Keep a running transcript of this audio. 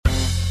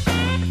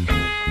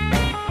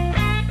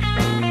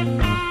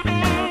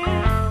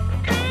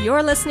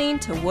You're listening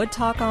to Wood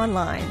Talk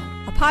Online,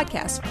 a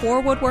podcast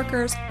for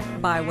woodworkers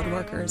by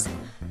woodworkers.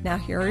 Now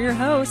here are your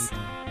hosts,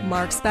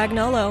 Mark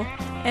Spagnolo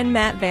and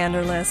Matt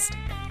Vanderlist.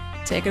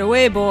 Take it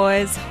away,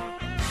 boys.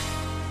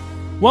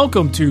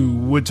 Welcome to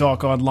Wood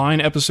Talk Online,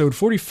 episode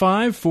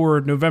 45 for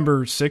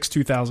November 6,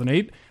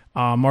 2008.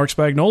 Mark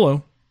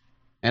Spagnolo.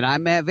 And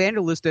I'm Matt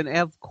Vanderlist, and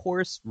of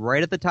course,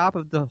 right at the top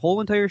of the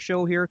whole entire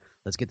show here,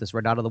 let's get this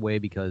right out of the way,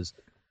 because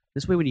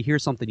this way when you hear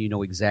something, you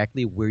know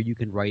exactly where you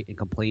can write and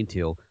complain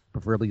to.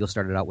 Preferably you'll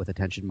start it out with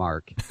attention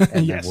mark,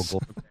 and yes. Then we'll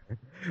go from there.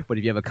 But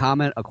if you have a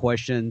comment, a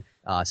question,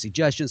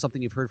 suggestion,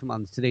 something you've heard from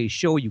on today's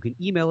show, you can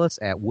email us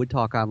at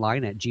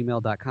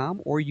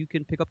woodtalkonline@gmail.com, or you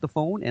can pick up the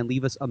phone and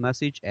leave us a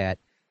message at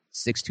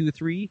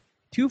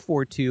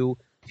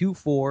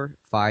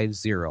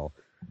 623-242-2450.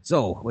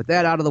 So, with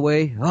that out of the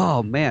way,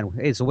 oh man,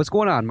 hey, so what's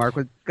going on, Mark?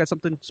 We got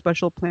something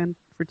special planned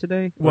for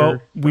today?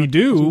 Well, we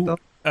do.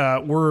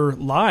 We're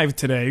live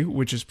today,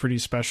 which is pretty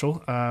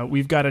special.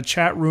 We've got a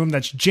chat room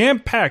that's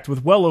jam-packed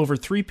with well over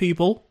 3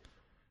 people.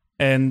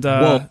 And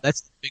whoa,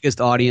 that's the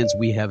biggest audience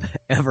we have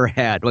ever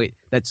had. Wait,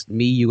 that's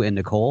me, you, and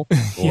Nicole? Or...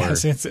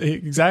 Yes,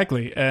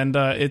 exactly. And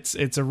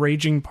it's a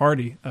raging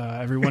party.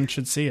 Everyone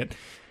should see it.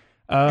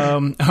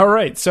 All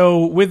right,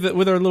 so with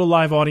our little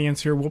live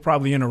audience here, we'll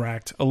probably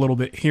interact a little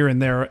bit here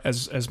and there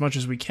as much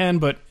as we can,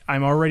 but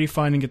I'm already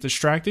finding it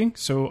distracting,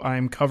 so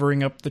I'm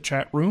covering up the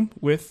chat room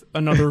with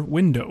another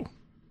window.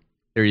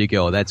 There you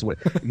go. That's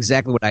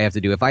exactly what I have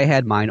to do. If I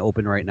had mine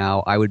open right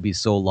now, I would be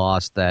so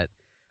lost that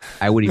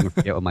I wouldn't even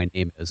forget what my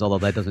name is, although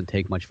that doesn't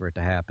take much for it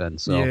to happen.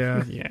 So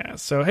Yeah.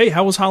 So, hey,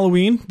 how was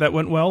Halloween? That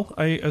went well,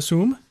 I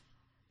assume?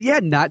 Yeah,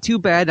 not too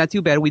bad.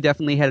 We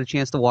definitely had a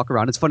chance to walk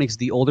around. It's funny because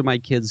the older my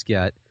kids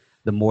get,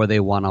 the more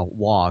they want to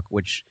walk,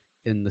 which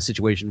in the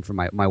situation for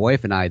my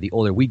wife and I, the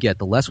older we get,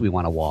 the less we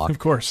want to walk. Of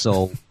course.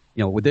 So,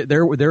 you know,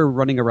 they're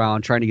running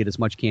around trying to get as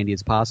much candy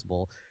as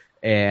possible.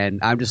 And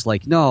I'm just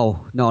like,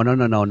 no.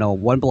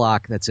 1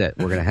 block, that's it.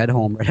 We're going to head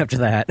home right after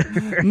that.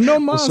 No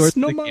mas.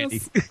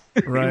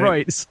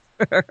 Right.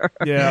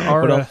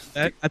 Yeah.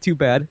 Not too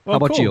bad. Well,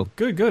 how about cool. you?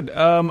 Good.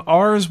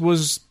 Ours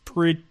was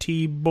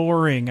pretty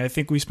boring. I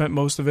think we spent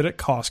most of it at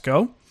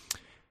Costco.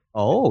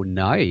 Oh,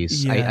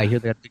 nice. Yeah. I hear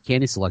they got the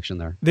candy selection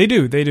there. They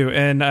do.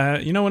 And,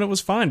 and it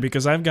was fine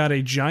because I've got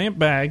a giant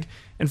bag.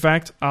 In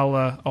fact,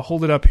 I'll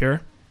hold it up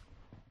here.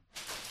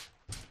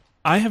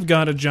 I have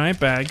got a giant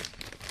bag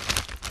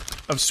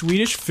of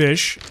Swedish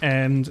Fish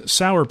and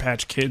Sour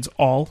Patch Kids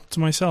all to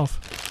myself.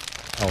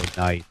 Oh,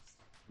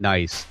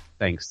 nice.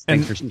 Thanks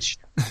for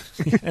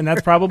and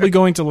that's probably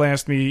going to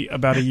last me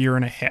about a year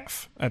and a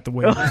half at the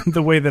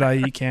way that I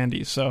eat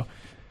candy. So,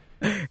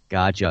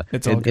 gotcha.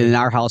 It's all good. In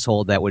our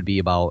household, that would be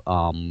about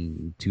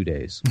 2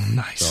 days.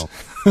 Nice. So.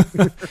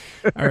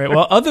 All right.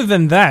 Well, other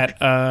than that,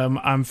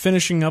 I'm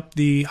finishing up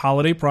the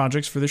holiday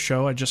projects for the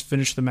show. I just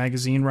finished the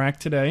magazine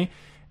rack today.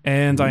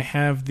 And I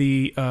have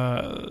the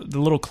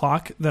little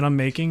clock that I'm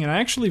making, and I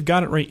actually have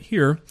got it right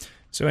here.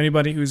 So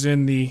anybody who's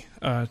in the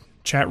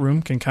chat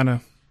room can kind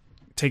of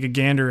take a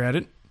gander at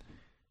it.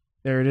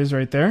 There it is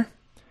right there.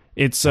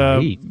 It's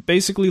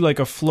basically like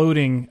a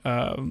floating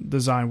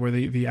design where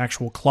the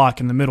actual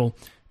clock in the middle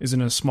is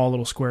in a small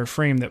little square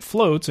frame that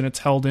floats, and it's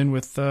held in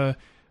with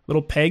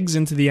little pegs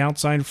into the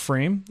outside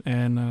frame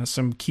and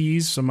some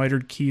keys, some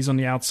mitered keys on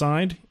the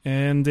outside.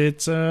 And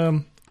it's...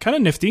 kind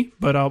of nifty,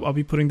 but I'll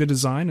be putting the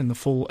design and the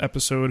full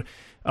episode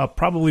up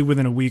probably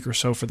within a week or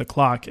so for the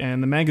clock.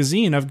 And the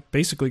magazine, I've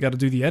basically got to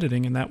do the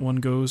editing, and that one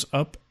goes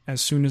up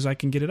as soon as I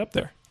can get it up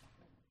there.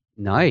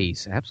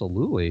 Nice,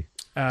 absolutely.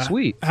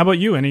 Sweet. How about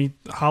you? Any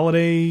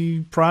holiday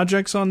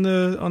projects on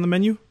the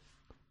menu?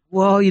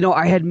 Well,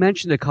 I had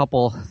mentioned a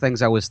couple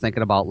things I was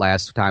thinking about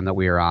last time that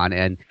we were on,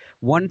 and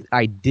one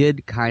I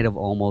did kind of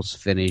almost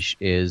finish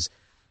is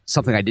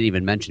something I didn't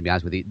even mention, to be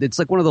honest with you. It's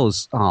like one of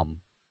those...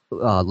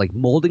 like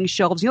molding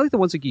shelves, like the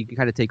ones that you can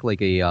kind of take like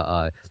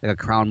a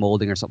crown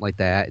molding or something like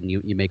that, and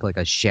you make like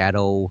a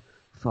shadow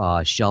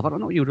shelf. I don't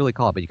know what you would really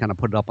call it, but you kind of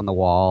put it up on the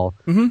wall,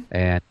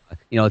 and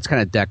it's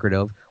kind of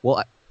decorative.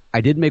 Well,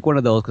 I did make one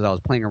of those because I was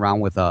playing around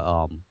with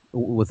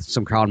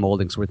some crown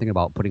molding, so we're thinking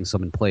about putting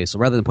some in place. So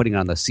rather than putting it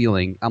on the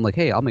ceiling, I'm like,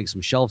 hey, I'll make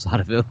some shelves out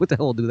of it. What the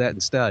hell, will do that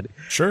instead?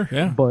 Sure,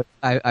 yeah. But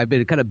I've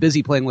been kind of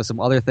busy playing with some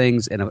other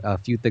things and a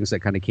few things that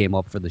kind of came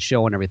up for the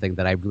show and everything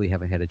that I really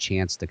haven't had a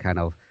chance to kind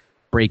of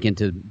break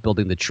into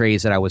building the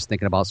trays that I was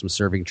thinking about, some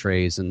serving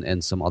trays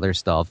and some other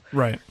stuff.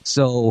 Right.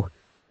 So,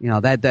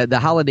 that the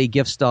holiday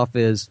gift stuff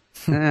is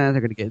they're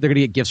gonna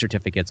get gift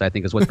certificates, I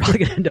think, is what's probably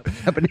gonna end up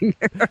happening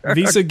here.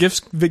 Visa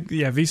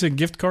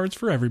gift cards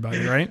for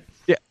everybody, right?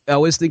 Yeah, I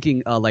was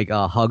thinking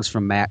hugs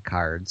from Matt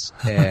cards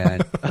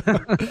and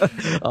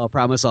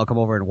promise I'll come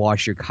over and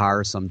wash your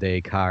car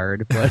someday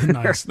card. But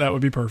nice, that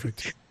would be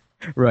perfect.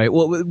 Right.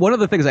 Well, one of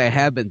the things I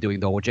have been doing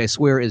though, which I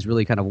swear is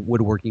really kind of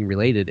woodworking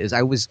related, is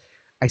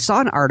I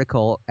saw an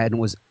article and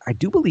was, I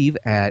do believe,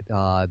 at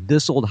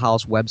This Old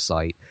House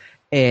website,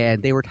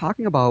 and they were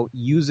talking about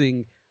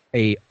using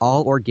a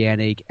all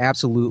organic,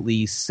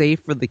 absolutely safe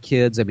for the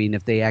kids. I mean,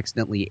 if they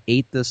accidentally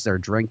ate this or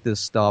drank this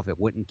stuff, it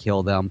wouldn't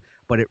kill them,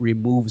 but it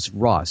removes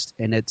rust,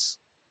 and it's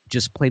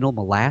just plain old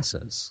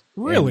molasses.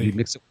 Really? And you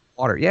mix it with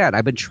water. Yeah, and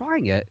I've been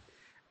trying it.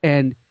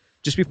 And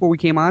just before we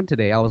came on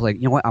today, I was like,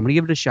 you know what? I'm going to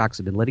give it a shot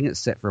because I've been letting it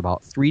sit for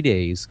about 3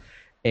 days.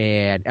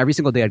 And every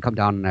single day I'd come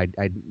down and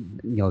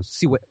I'd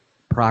see what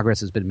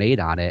progress has been made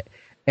on it.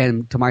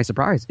 And to my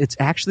surprise, it's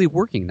actually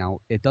working.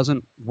 Now, it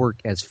doesn't work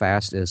as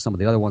fast as some of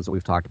the other ones that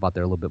we've talked about.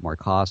 They're a little bit more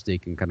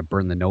caustic and kind of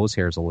burn the nose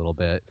hairs a little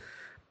bit.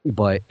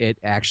 But it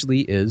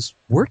actually is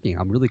working.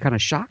 I'm really kind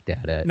of shocked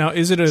at it. Now,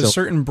 is it a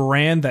certain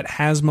brand that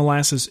has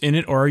molasses in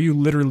it, or are you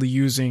literally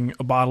using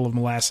a bottle of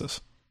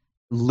molasses?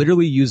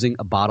 Literally using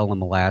a bottle of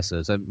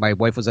molasses. And my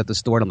wife was at the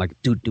store, and I'm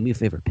like, dude, do me a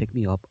favor. Pick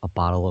me up a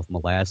bottle of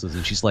molasses.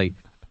 And she's like,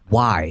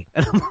 why?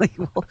 And I'm like,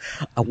 well,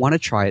 I want to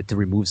try it to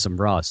remove some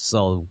rust.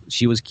 So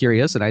she was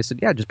curious, and I said,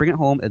 yeah, just bring it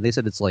home. And they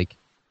said it's like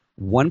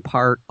 1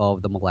 part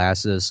of the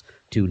molasses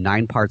to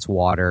 9 parts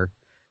water,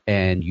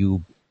 and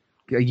you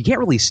can't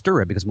really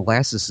stir it because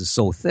molasses is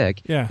so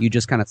thick. Yeah. You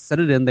just kind of set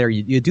it in there.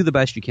 You do the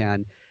best you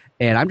can.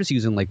 And I'm just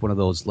using like one of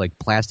those like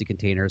plastic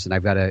containers, and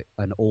I've got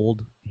an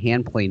old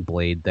hand plane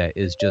blade that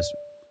is just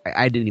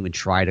I didn't even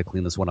try to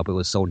clean this one up. It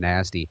was so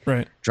nasty.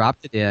 Right.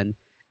 Dropped it in.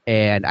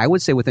 And I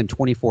would say within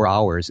 24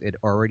 hours, it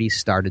already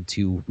started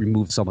to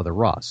remove some of the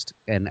rust,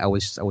 and I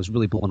was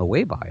really blown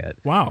away by it.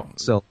 Wow!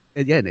 So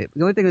again, the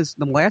only thing is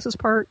the molasses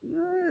part.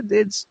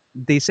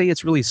 They say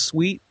it's really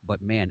sweet, but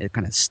man, it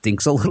kind of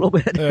stinks a little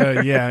bit.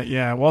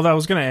 Yeah. Well, I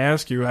was going to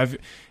ask you. Have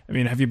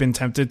you been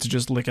tempted to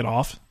just lick it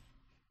off?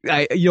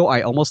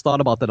 I almost thought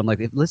about that. I'm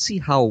like, let's see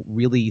how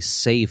really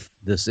safe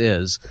this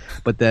is,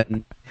 but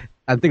then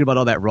I'm thinking about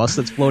all that rust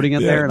that's floating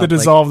in there. And the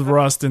dissolved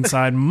rust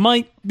inside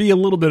might be a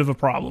little bit of a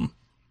problem.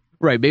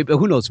 Right, maybe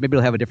who knows? Maybe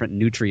it'll have a different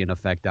nutrient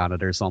effect on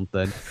it or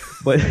something.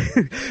 But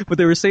but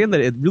they were saying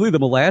that really the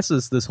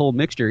molasses, this whole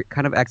mixture,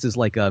 kind of acts as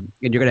like a. And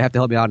you're going to have to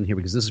help me out in here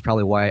because this is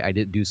probably why I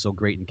didn't do so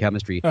great in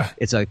chemistry.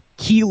 It's a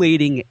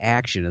chelating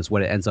action, is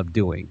what it ends up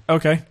doing.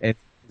 Okay. And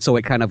so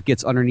it kind of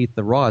gets underneath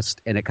the rust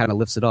and it kind of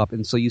lifts it up.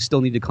 And so you still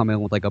need to come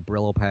in with like a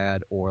Brillo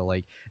pad or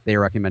like they're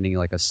recommending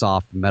like a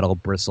soft metal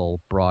bristle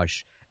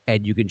brush.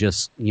 And you can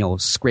just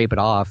scrape it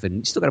off, and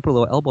you still got to put a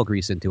little elbow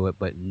grease into it,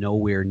 but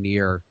nowhere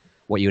near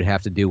what you would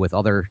have to do with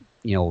other,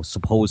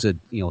 supposed,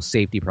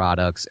 safety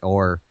products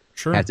or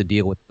have to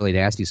deal with really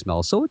nasty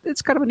smells. So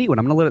it's kind of a neat one.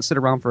 I'm going to let it sit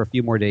around for a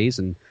few more days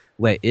and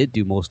let it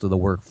do most of the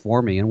work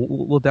for me. And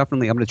we'll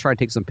definitely, I'm going to try to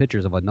take some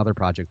pictures of another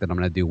project that I'm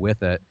going to do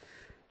with it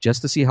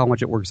just to see how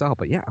much it works out.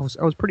 But yeah, I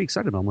was pretty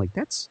excited. I'm like,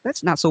 that's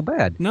not so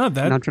bad. No, I'm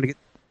trying to get.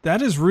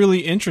 That is really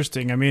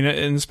interesting. I mean,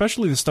 and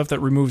especially the stuff that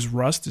removes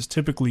rust is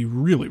typically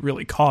really,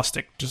 really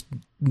caustic, just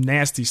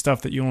nasty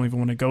stuff that you don't even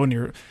want to go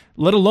near,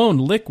 let alone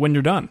lick when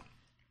you're done.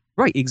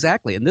 Right,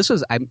 exactly. And this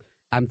was,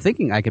 I'm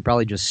thinking I could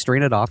probably just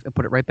strain it off and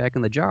put it right back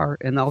in the jar,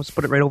 and I'll just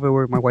put it right over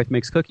where my wife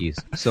makes cookies.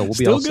 So we'll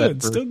be all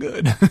set. Still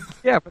good.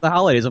 Yeah, for the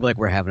holidays, I'm like,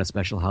 we're having a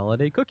special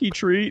holiday cookie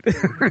treat.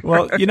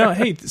 Well,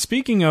 hey,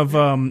 speaking of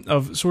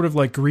sort of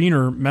like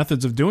greener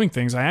methods of doing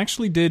things, I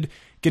actually did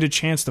get a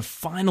chance to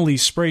finally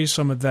spray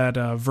some of that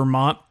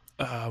Vermont,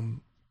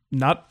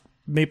 not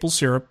maple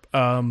syrup.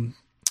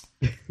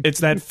 It's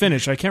that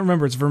finish. I can't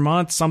remember. It's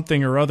Vermont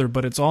something or other,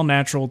 but it's all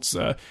natural. It's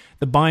the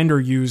binder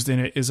used in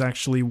it is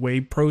actually whey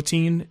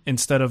protein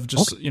instead of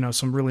just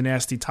some really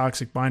nasty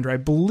toxic binder. I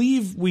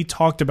believe we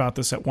talked about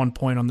this at one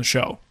point on the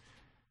show.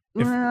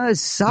 It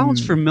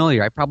sounds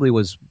familiar. I probably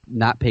was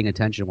not paying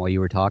attention while you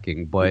were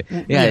talking, but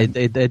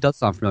it does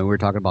sound familiar. We were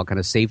talking about kind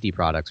of safety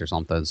products or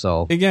something.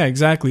 So yeah,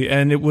 exactly.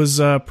 And it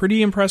was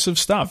pretty impressive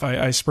stuff.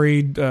 I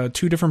sprayed 2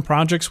 different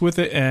projects with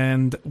it,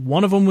 and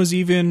one of them was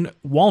even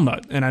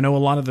walnut. And I know a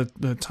lot of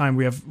the time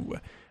we have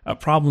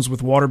problems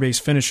with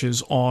water-based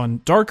finishes on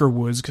darker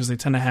woods because they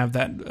tend to have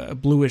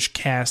that bluish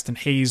cast and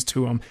haze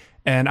to them.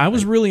 And I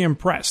was really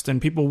impressed.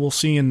 And people will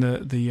see in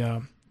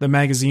the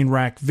magazine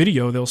rack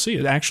video, they'll see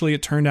it. Actually,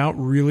 it turned out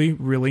really,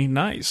 really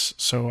nice.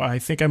 So I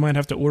think I might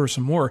have to order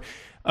some more.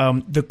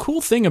 The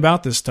cool thing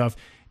about this stuff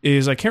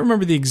is I can't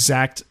remember the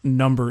exact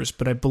numbers,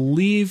 but I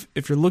believe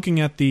if you're looking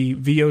at the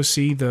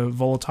VOC, the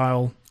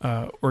volatile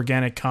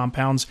organic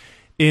compounds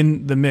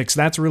in the mix,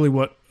 that's really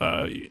what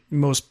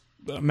most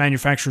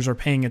manufacturers are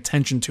paying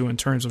attention to in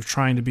terms of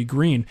trying to be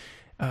green.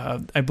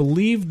 I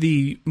believe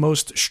the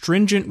most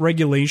stringent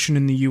regulation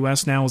in the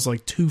U.S. now is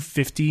like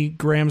 250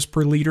 grams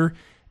per liter,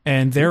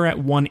 and they're at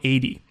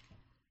 180.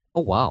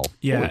 Oh, wow.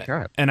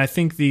 Yeah, and I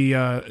think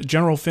the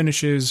General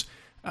Finishes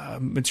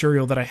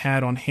material that I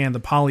had on hand, the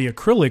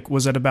polyacrylic,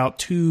 was at about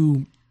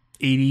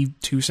 280,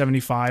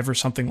 275 or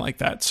something like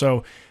that.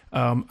 So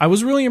I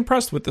was really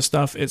impressed with the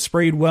stuff. It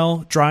sprayed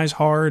well, dries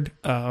hard.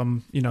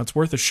 It's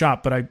worth a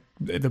shot, but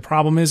the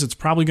problem is it's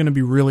probably going to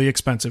be really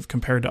expensive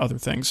compared to other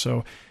things.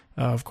 So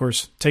of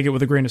course, take it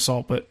with a grain of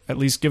salt, but at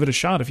least give it a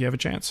shot if you have a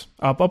chance.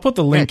 I'll put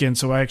the link in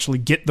so I actually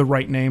get the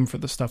right name for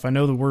the stuff. I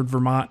know the word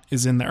Vermont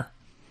is in there.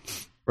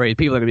 Right,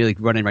 people are going to be like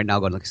running right now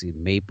going, let's see,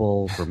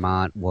 maple,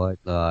 Vermont, what,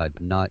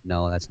 nut,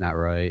 no, that's not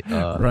right.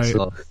 Right,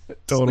 so,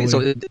 totally.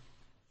 So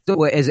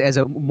as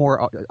a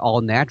more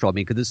all-natural, I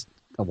mean, because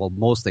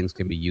most things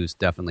can be used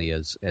definitely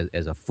as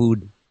a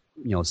food,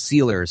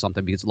 sealer or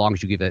something, because as long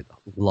as you give it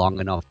long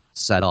enough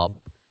set up,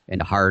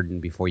 and harden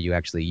before you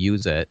actually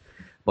use it.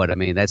 But I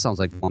mean, that sounds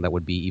like one that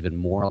would be even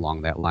more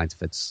along that lines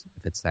if it's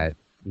that,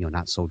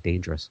 not so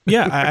dangerous.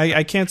 Yeah,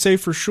 I can't say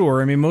for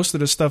sure. I mean, most of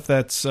the stuff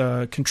that's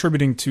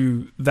contributing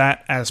to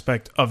that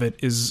aspect of it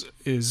is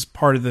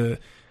part of the,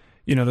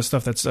 the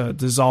stuff that's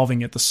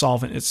dissolving it, the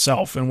solvent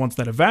itself. And once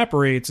that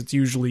evaporates, it's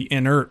usually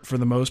inert for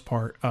the most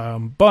part.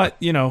 But,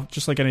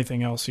 just like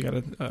anything else, you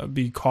got to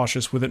be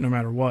cautious with it no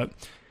matter what.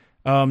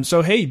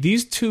 So, hey,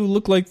 these two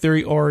look like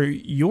they are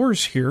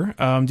yours here.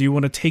 Do you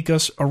want to take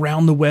us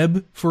around the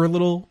web for a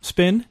little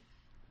spin?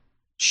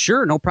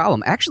 Sure, no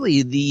problem.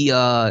 Actually,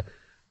 the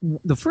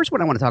first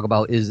one I want to talk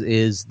about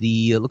is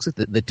the looks like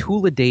the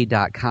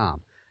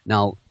tooladay.com.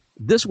 Now,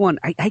 this one,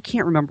 I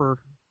can't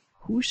remember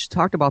who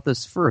talked about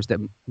this first.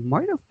 It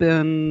might have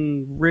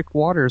been Rick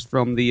Waters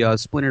from the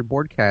Splintered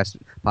Boardcast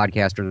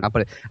podcast or not,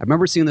 but I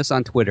remember seeing this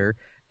on Twitter,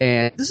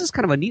 and this is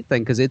kind of a neat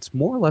thing because it's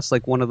more or less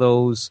like one of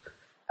those,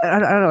 I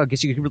don't know, I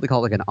guess you could really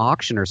call it like an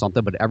auction or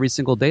something, but every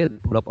single day they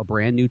put up a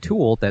brand new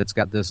tool that's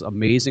got this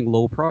amazing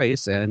low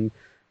price, and,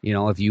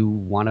 if you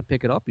want to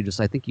pick it up,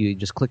 I think you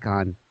just click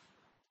on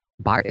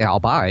buy, I'll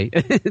buy,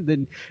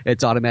 then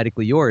it's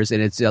automatically yours,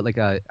 and it's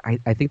I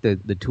think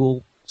the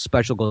tool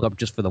special goes up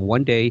just for the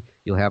one day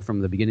you'll have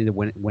from the beginning to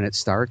when it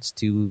starts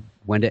to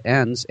when it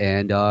ends,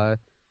 and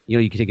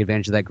you can take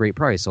advantage of that great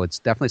price. So it's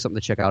definitely something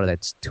to check out.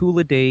 That's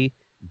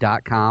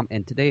tooladay.com,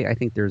 and today I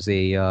think there's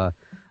a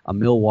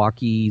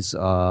Milwaukee's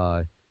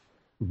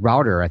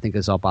router I think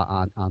is up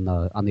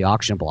on the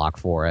auction block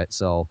for it.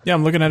 So yeah,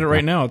 I'm looking at it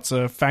right now. It's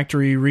a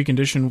factory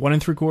reconditioned 1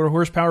 3/4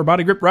 horsepower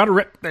body grip router.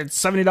 It's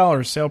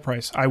 $70 sale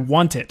price. I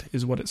want it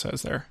is what it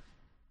says there.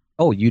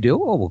 Oh, you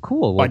do? Oh, well,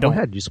 cool. Well, I don't. Go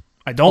ahead.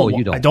 I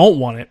don't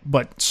want it,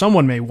 but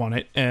someone may want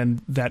it,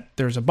 and that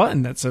there's a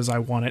button that says I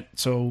want it.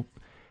 So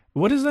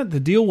what is that? The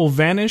deal will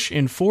vanish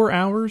in 4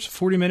 hours,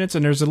 40 minutes,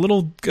 and there's a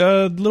little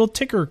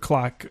ticker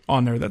clock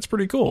on there. That's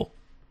pretty cool.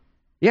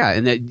 Yeah,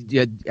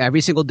 and every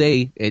single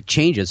day it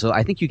changes. So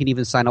I think you can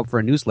even sign up for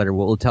a newsletter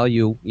where it will tell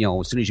you,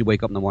 as soon as you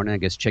wake up in the morning, I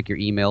guess check your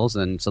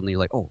emails, and suddenly you're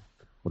like, oh,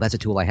 well, that's a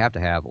tool I have to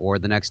have. Or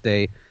the next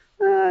day,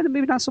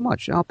 maybe not so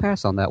much. I'll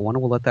pass on that one,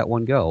 and we'll let that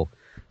one go.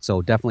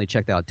 So definitely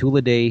check that out,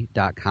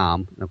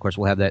 tooladay.com. And, of course,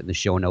 we'll have that in the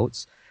show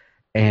notes.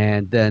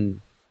 And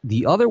then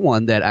the other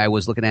one that I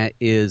was looking at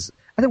is,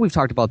 I think we've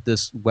talked about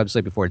this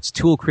website before. It's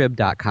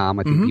toolcrib.com.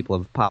 I think people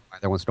have popped by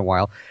there once in a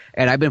while.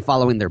 And I've been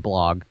following their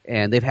blog,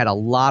 and they've had a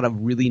lot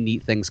of really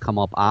neat things come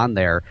up on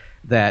there.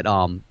 That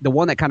the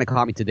one that kind of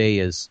caught me today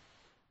is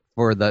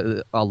for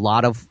a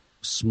lot of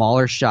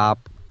smaller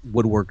shop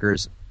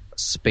woodworkers,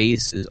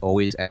 space is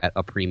always at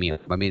a premium.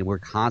 I mean, we're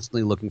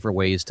constantly looking for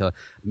ways to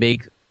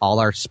make all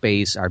our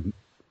space,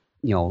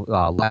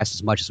 last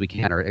as much as we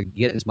can, or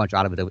get as much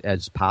out of it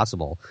as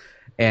possible.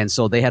 And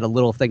so they had a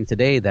little thing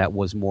today that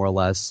was more or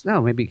less,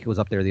 maybe it was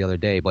up there the other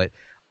day, but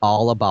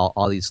all about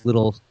all these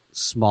little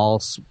small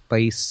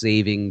space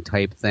saving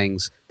type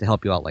things to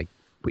help you out, like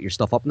put your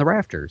stuff up in the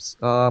rafters,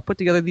 put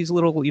together these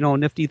little,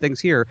 nifty things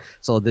here.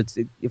 So that's,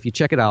 if you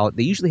check it out,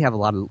 they usually have a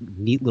lot of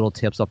neat little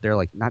tips up there.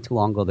 Like not too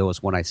long ago, there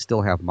was one I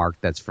still have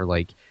marked that's for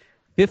like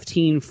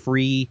 15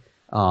 free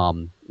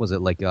was it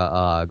like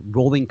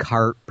rolling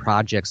cart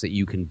projects that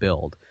you can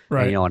build,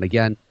 right? And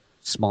again,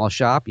 small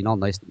shop,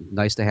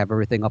 nice to have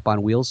everything up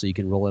on wheels so you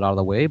can roll it out of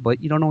the way,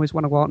 but you don't always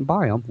want to go out and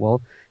buy them.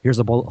 Well, here's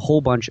a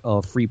whole bunch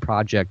of free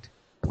project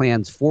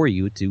plans for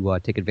you to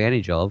take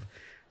advantage of.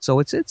 So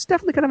it's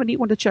definitely kind of a neat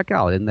one to check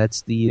out, and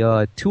that's the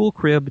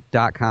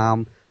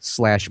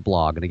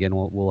toolcrib.com/blog. And again,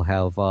 we'll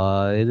have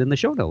it in the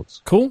show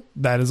notes. Cool,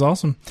 that is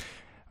awesome.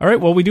 All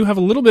right, well, we do have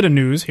a little bit of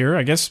news here.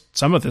 I guess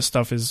some of this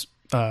stuff is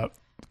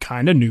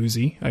kind of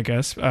newsy, I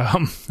guess. I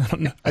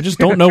don't know. I just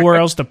don't know where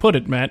else to put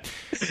it, Matt.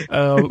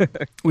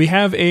 We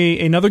have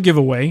another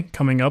giveaway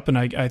coming up, and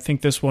I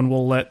think this one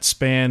will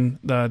span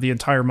the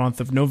entire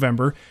month of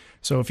November.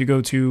 So if you go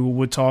to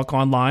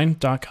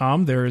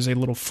woodtalkonline.com, there is a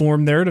little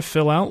form there to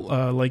fill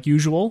out like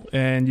usual,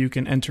 and you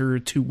can enter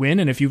to win.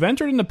 And if you've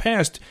entered in the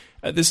past,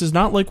 this is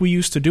not like we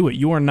used to do it.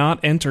 You are not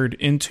entered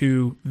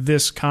into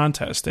this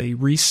contest. They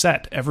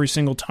reset every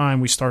single time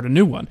we start a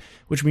new one,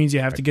 which means you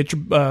have to get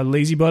your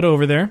lazy butt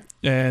over there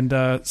and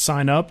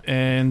sign up,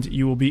 and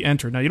you will be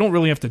entered. Now, you don't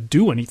really have to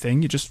do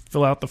anything. You just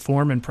fill out the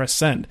form and press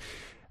send.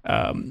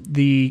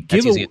 The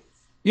giveaway,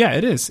 yeah,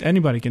 it is.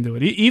 Anybody can do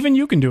it. Even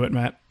you can do it,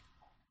 Matt.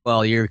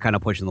 Well, you're kind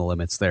of pushing the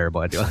limits there,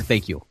 but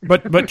thank you.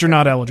 But you're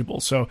not eligible.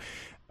 So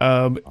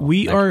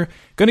we are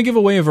going to give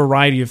away a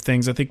variety of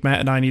things. I think Matt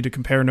and I need to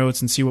compare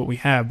notes and see what we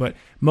have. But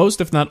most,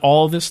 if not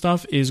all, of this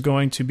stuff is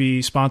going to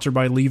be sponsored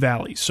by Lee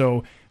Valley.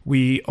 So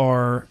we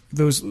are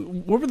those.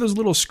 What were those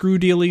little screw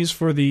dealies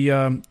for the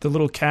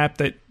little cap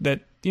that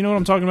you know what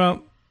I'm talking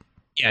about?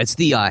 Yeah, it's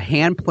the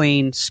hand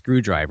plane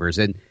screwdrivers,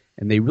 and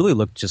they really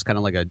look just kind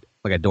of like a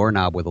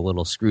doorknob with a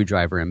little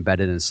screwdriver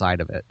embedded inside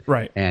of it.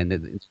 Right.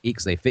 And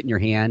because they fit in your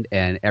hand,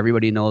 and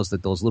everybody knows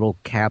that those little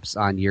caps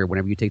on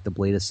whenever you take the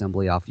blade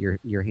assembly off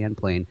your hand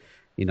plane,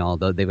 they've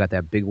got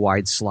that big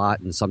wide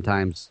slot, and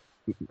sometimes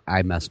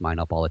I mess mine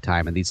up all the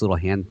time. And these little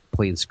hand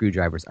plane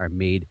screwdrivers are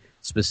made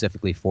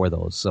specifically for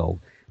those. So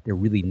they're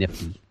really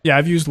nifty. Yeah,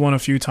 I've used one a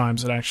few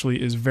times. It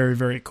actually is very,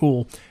 very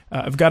cool.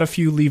 I've got a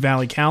few Lee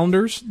Valley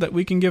calendars that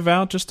we can give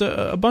out. Just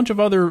a bunch of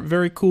other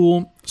very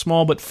cool,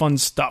 small but fun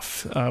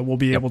stuff we'll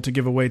be able to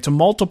give away to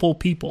multiple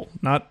people,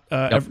 not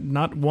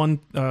one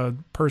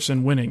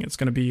person winning. It's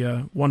going to be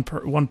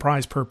one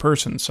prize per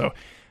person. So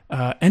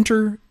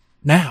enter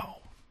now.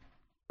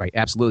 Right,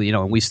 absolutely.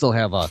 And we still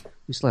have a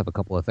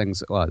couple of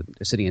things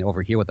sitting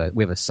over here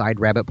we have a side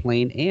rabbit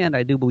plane, and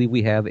I do believe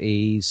we have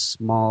a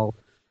small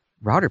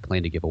router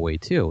plane to give away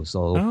too.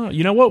 So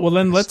you know what? Well,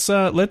 then let's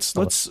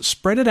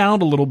spread it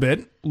out a little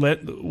bit.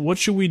 What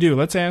should we do?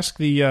 Let's ask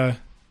the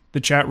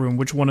chat room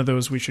which one of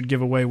those we should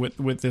give away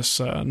with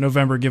this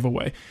November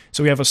giveaway.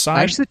 So we have a side.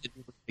 I actually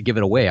didn't give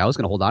it away. I was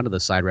going to hold on to the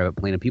side rabbit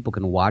plane, and people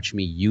can watch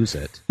me use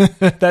it.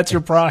 That's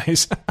your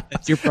prize.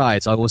 That's your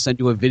prize. I will send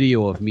you a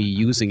video of me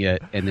using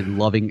it and then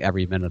loving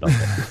every minute of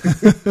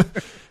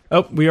it.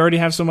 Oh, we already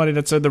have somebody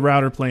that said the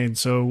router plane,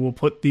 so we'll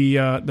put the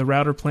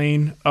router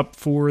plane up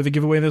for the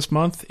giveaway this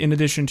month, in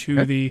addition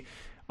to the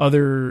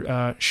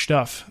other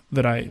stuff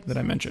that I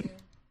mentioned.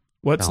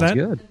 What's Sounds that?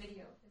 Good.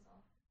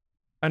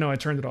 I know, I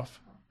turned it off.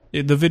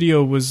 The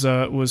video was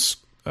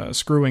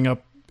screwing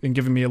up and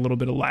giving me a little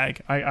bit of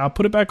lag. I'll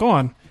put it back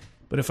on,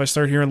 but if I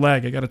start hearing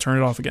lag, I got to turn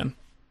it off again.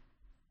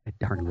 That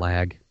darn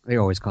lag.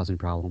 They're always causing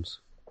problems.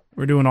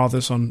 We're doing all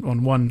this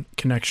on one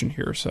connection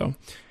here, so.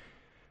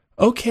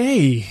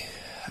 Okay,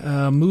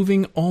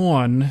 moving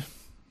on.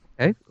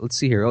 Okay, let's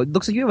see here. It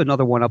looks like you have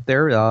another one up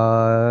there.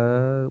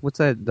 What's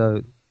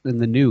that? In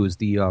the news,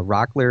 the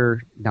Rockler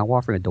now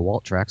offering a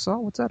DeWalt track saw.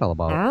 What's that all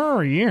about? Oh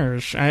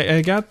yes,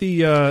 I got the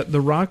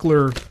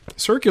Rockler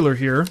circular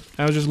here.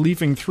 I was just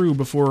leafing through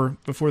before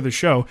the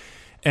show,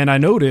 and I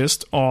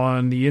noticed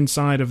on the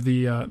inside of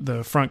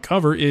the front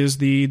cover is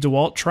the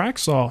DeWalt track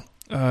saw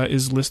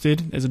is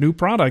listed as a new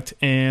product,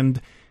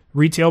 and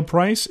retail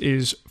price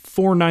is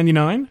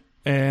 $4.99,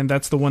 and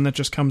that's the one that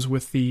just comes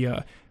with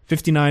the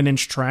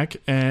 59-inch track,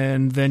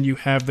 and then you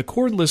have the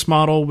cordless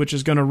model, which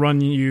is going to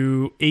run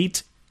you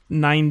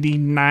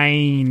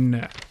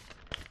 $8.99.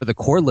 For the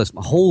cordless,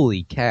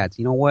 holy cats!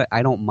 You know what?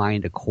 I don't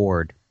mind a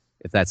cord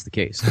if that's the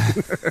case.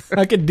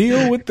 I could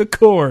deal with the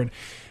cord.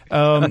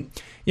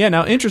 Yeah.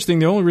 Now, interesting.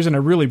 The only reason I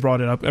really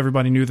brought it up,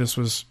 everybody knew this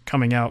was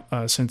coming out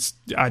since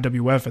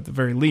IWF at the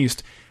very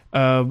least,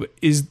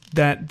 is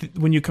that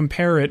when you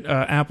compare it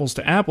apples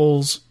to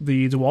apples,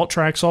 the DeWalt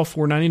Traxall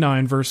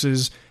 $4.99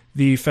 versus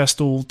the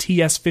Festool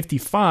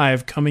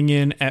TS55 coming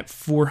in at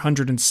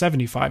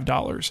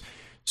 $475.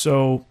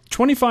 So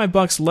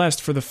 $25 less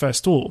for the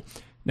Festool.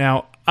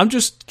 Now, I'm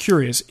just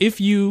curious,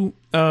 if you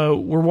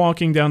were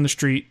walking down the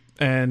street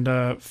and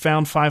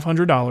found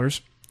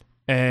 $500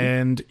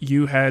 and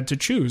you had to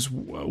choose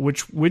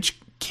which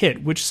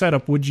kit, which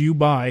setup would you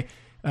buy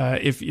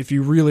if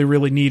you really,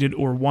 really needed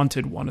or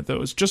wanted one of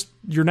those? Just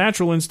your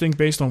natural instinct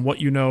based on what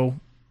you know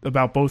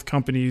about both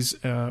companies,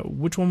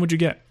 which one would you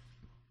get?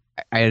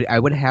 I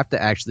would have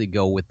to actually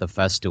go with the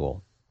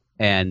Festool,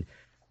 and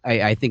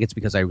I think it's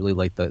because I really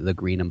like the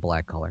green and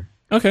black color.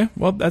 Okay,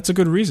 well, that's a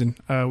good reason.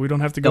 We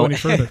don't have to go any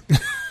further.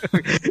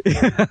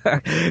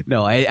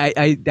 No,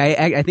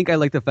 I think I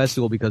like the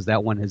Festool because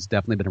that one has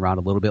definitely been around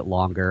a little bit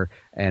longer,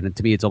 and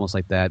to me, it's almost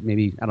like that.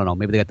 Maybe, I don't know,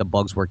 maybe they got the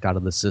bugs worked out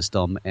of the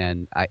system,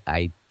 and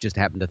I just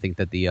happen to think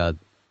that the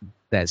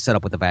that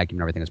setup with the vacuum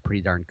and everything is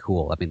pretty darn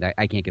cool. I mean,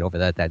 I can't get over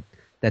that. That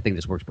thing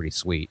just works pretty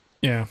sweet.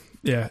 Yeah,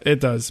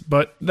 it does.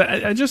 But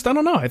I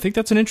don't know. I think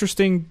that's an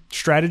interesting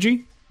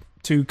strategy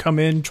to come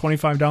in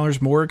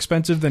 $25 more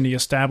expensive than the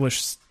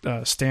established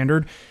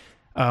standard.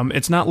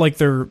 It's not like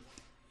they're,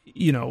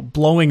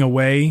 blowing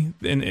away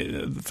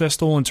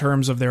Festool in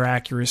terms of their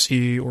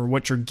accuracy or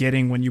what you're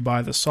getting when you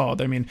buy the saw.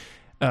 I mean,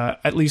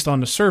 at least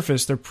on the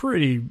surface, they're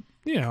pretty,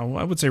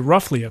 I would say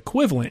roughly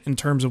equivalent in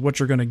terms of what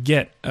you're going to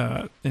get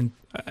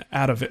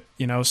out of it.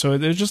 So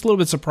it's just a little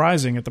bit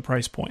surprising at the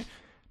price point.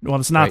 Well,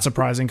 it's not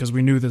surprising because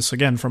we knew this,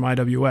 again, from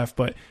IWF,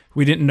 but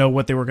we didn't know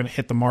what they were going to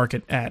hit the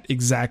market at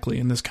exactly,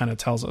 and this kind of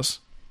tells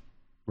us.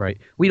 Right.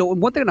 Well,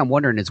 one thing I'm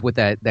wondering is with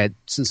that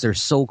since they're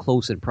so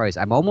close in price,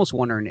 I'm almost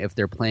wondering if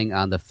they're playing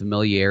on the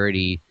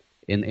familiarity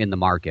in the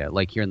market,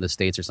 like here in the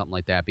States or something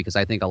like that, because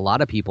I think a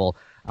lot of people,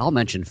 I'll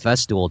mention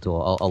Festool to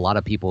a lot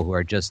of people who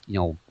are just,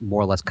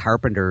 more or less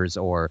carpenters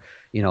or,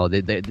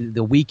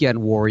 the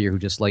weekend warrior who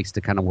just likes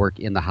to kind of work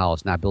in the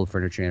house, not build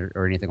furniture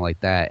or anything like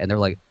that. And they're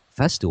like,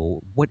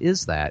 Festool, what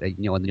is that? And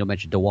then you'll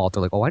mention DeWalt.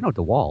 They're like, oh, I know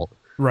DeWalt.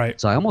 Right.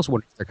 So I almost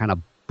wonder if they're kind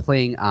of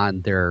playing on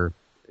their,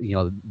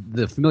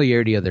 the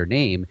familiarity of their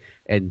name,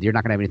 and you're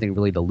not going to have anything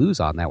really to lose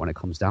on that when it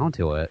comes down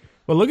to it.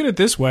 Well, look at it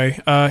this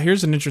way.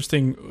 Here's an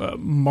interesting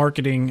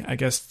marketing, I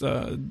guess,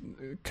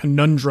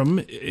 conundrum.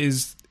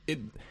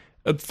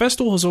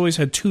 Festool has always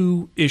had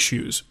two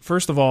issues.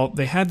 First of all,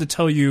 they had to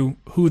tell you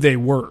who they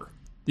were,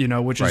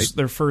 which is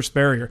their first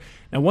barrier.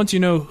 Now, once you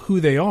know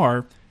who they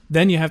are,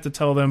 then you have to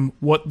tell them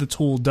what the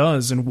tool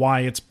does and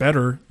why it's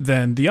better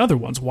than the other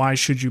ones. Why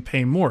should you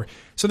pay more?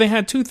 So they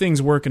had two things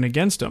working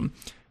against them.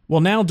 Well,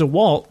 now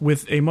DeWalt,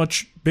 with a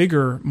much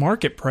bigger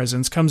market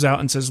presence, comes out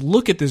and says,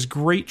 look at this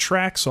great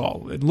track saw.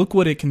 Look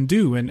what it can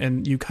do.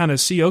 And you kind of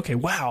see, okay,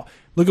 wow,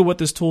 look at what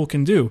this tool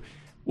can do.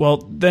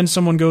 Well, then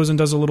someone goes and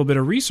does a little bit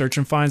of research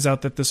and finds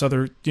out that this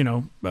other,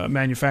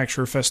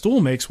 manufacturer,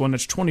 Festool, makes one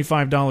that's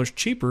 $25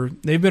 cheaper.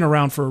 They've been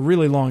around for a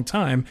really long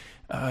time,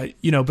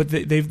 but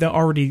they've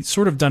already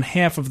sort of done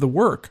half of the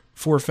work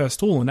for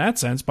Festool in that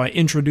sense by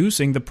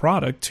introducing the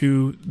product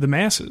to the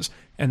masses.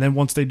 And then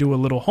once they do a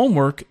little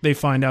homework, they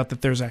find out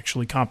that there's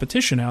actually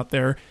competition out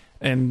there,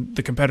 and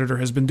the competitor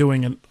has been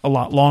doing it a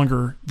lot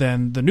longer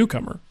than the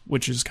newcomer,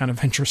 which is kind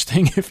of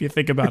interesting if you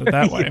think about it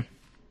that way.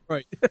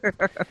 Right.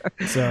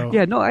 So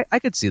yeah, no, I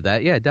could see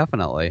that. Yeah,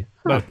 definitely.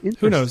 But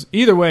who knows?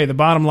 Either way, the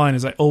bottom line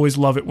is I always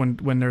love it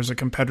when there's a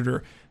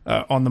competitor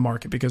on the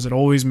market, because it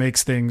always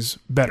makes things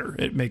better.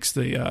 It makes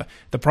the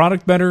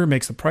product better,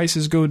 makes the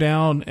prices go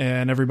down,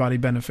 and everybody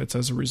benefits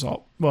as a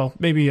result. Well,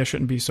 maybe I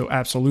shouldn't be so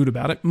absolute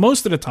about it.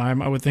 Most of the time,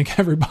 I would think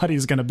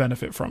everybody's going to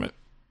benefit from it.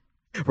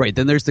 Right.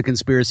 Then there's the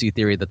conspiracy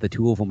theory that the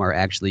two of them are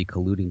actually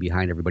colluding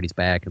behind everybody's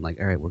back and like,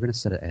 all right, we're going to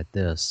set it at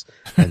this,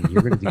 and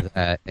you're going to do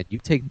that, and you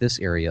take this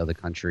area of the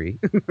country.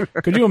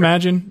 Could you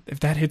imagine if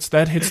that hits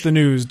the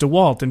news?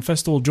 DeWalt and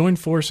Festool join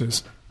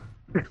forces.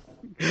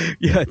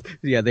 Yeah.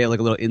 They have like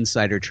a little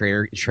insider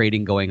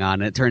trading going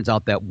on, and it turns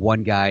out that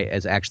one guy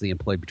is actually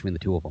employed between the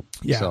two of them.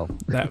 Yeah, so.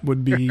 that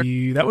would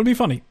be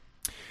funny.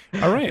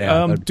 All right.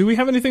 Yeah, do we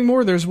have anything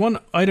more? There's one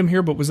item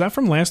here, but was that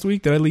from last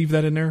week? Did I leave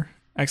that in there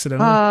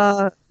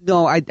accidentally?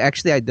 No, I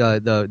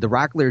the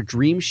Rockler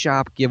Dream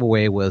Shop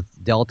giveaway with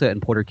Delta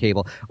and Porter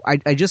Cable.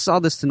 I just saw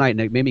this tonight, and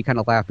it made me kind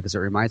of laugh because it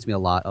reminds me a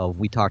lot of,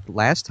 we talked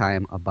last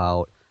time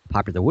about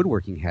Popular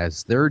Woodworking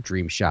has their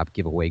Dream Shop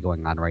giveaway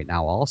going on right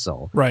now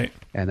also. Right.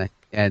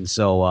 And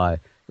so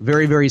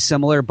very, very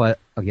similar, but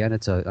again,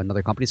 it's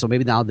another company. So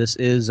maybe now this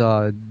is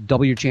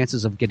double your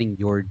chances of getting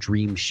your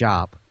Dream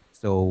Shop.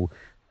 So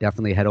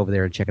definitely head over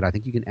there and check it out. I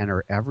think you can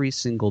enter every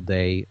single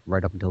day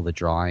right up until the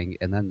drawing,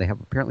 and then they have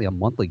apparently a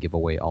monthly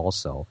giveaway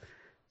also.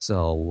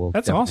 So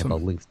that's definitely awesome.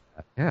 have a link to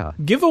that. Yeah,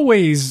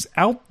 giveaways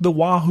out the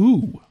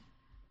wahoo.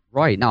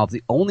 Right. Now, if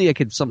only I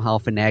could somehow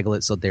finagle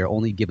it so they're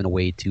only given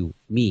away to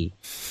me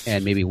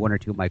and maybe one or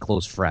two of my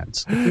close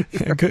friends.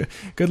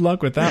 Good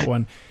luck with that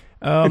one.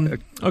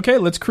 Okay,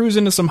 let's cruise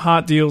into some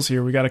hot deals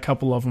here. We got a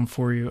couple of them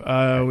for you.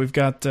 We've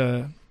got...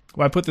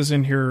 I put this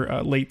in here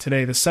late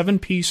today. The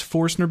 7-piece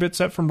Forstner bit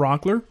set from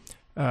Rockler.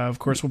 Of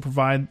course, we'll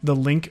provide the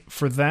link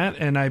for that,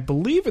 and I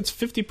believe it's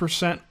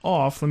 50%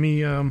 off. Let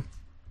me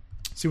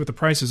see what the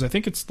price is. I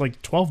think it's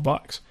like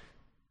 $12.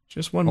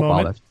 Just one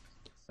moment.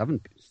 Wow,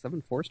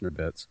 seven Forstner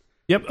bits.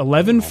 Yep,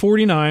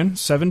 $11.49,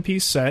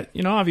 7-piece set.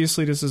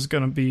 Obviously this is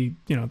going to be,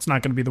 it's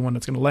not going to be the one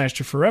that's going to last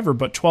you forever,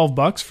 but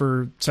 $12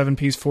 for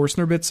 7-piece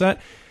Forstner bit set.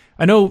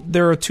 I know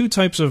there are two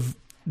types of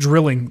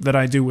drilling that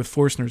I do with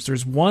Forstners.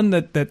 There's one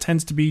that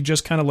tends to be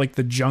just kind of like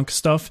the junk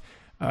stuff.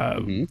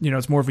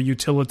 It's more of a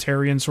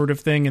utilitarian sort of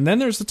thing. And then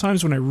there's the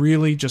times when I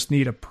really just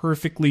need a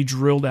perfectly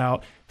drilled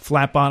out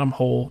flat bottom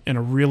hole in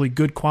a really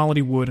good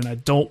quality wood, and I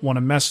don't want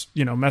to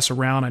mess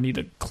around. I need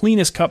the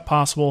cleanest cut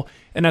possible,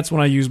 and that's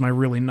when I use my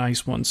really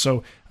nice one.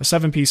 So a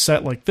 7-piece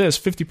set like this,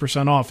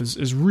 50% off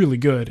is really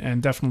good,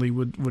 and definitely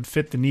would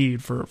fit the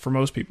need for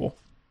most people.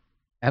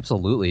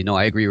 Absolutely. No,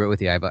 I agree right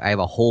with you. I have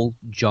a whole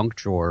junk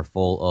drawer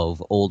full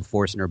of old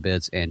Forstner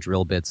bits and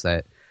drill bits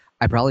that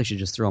I probably should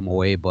just throw them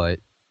away, but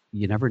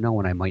you never know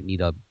when I might need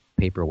a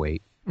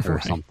paperweight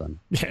or something.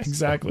 Yeah,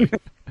 exactly.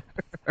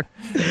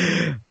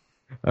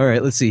 All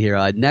right, let's see here.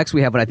 Next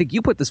we have one. I think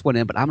you put this one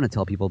in, but I'm going to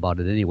tell people about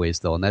it anyways,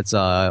 though, and that's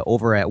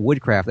over at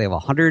Woodcraft. They have a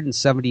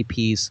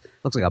 170-piece,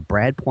 looks like a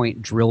Brad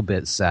Point drill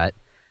bit set.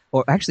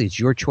 Or actually, it's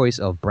your choice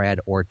of Brad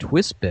or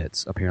twist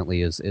bits,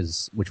 apparently,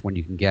 is which one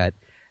you can get.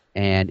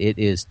 And it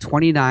is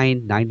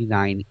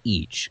 $29.99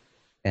 each,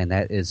 and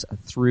that is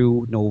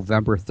through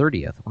November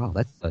 30th. Wow,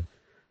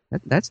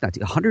 that's not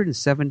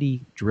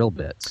 170 drill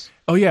bits.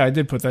 Oh yeah, I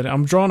did put that in.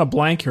 I'm drawing a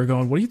blank here,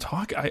 going, "What are you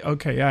talking?"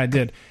 Okay, yeah, I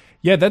did.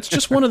 Yeah, that's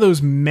just one of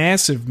those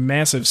massive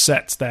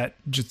sets that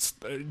just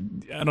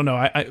I don't know.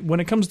 I when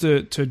it comes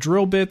to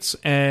drill bits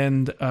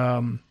and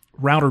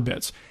router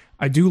bits,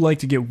 I do like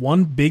to get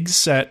one big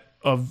set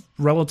of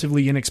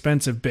relatively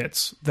inexpensive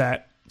bits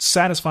that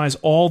satisfies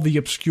all the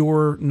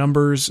obscure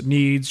numbers,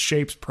 needs,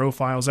 shapes,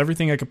 profiles,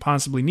 everything I could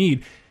possibly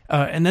need.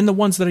 And then the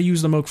ones that I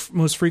use the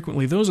most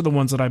frequently, those are the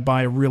ones that I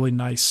buy a really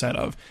nice set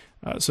of.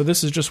 So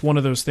this is just one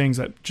of those things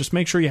that just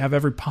make sure you have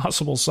every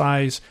possible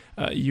size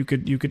you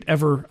could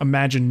ever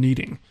imagine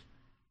needing.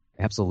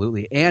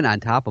 Absolutely. And on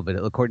top of it,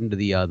 according to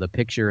the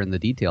picture and the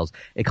details,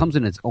 it comes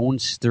in its own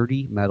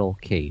sturdy metal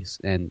case.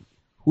 And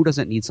who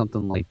doesn't need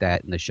something like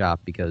that in the shop?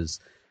 Because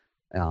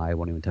I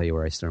won't even tell you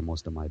where I store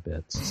most of my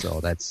bits.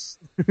 So that's...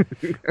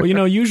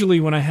 Well, usually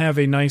when I have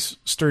a nice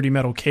sturdy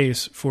metal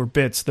case for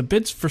bits, the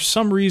bits for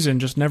some reason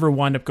just never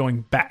wind up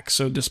going back.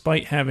 So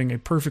despite having a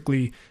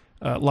perfectly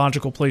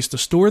logical place to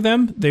store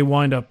them, they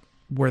wind up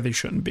where they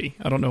shouldn't be.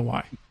 I don't know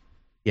why.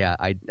 Yeah,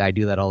 I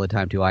do that all the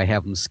time too. I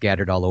have them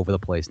scattered all over the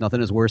place.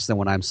 Nothing is worse than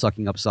when I'm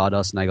sucking up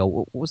sawdust and I go,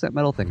 "What was that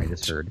metal thing I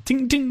just heard?"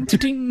 Ting, ting, ting,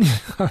 ting.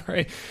 All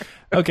right.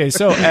 Okay,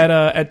 so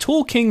at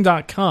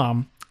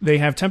toolking.com, they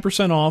have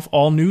 10% off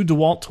all new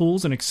DeWalt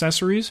tools and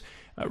accessories.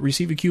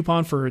 Receive a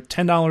coupon for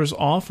 $10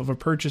 off of a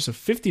purchase of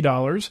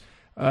 $50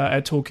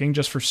 at Tool King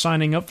just for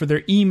signing up for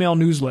their email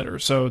newsletter.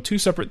 So two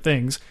separate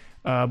things,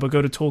 but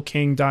go to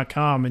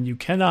toolking.com and you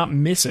cannot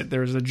miss it.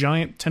 There's a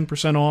giant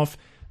 10% off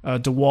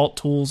DeWalt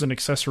tools and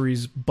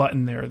accessories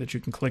button there that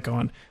you can click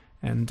on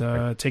and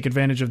take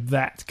advantage of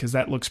that because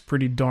that looks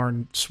pretty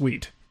darn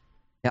sweet.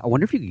 Yeah, I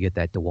wonder if you could get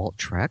that DeWalt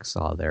track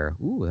saw there.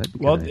 Ooh, that'd be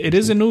well, it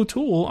is a new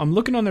tool. I'm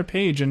looking on their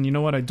page, and you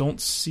know what? I don't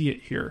see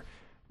it here.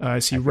 I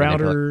see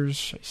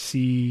routers.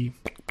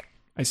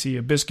 I see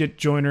a biscuit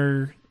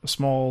joiner, a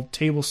small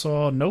table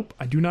saw. Nope,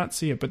 I do not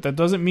see it. But that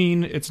doesn't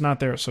mean it's not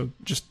there. So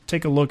just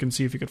take a look and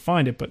see if you could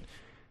find it. But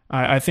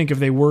I think if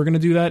they were going to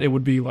do that, it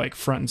would be like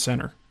front and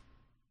center.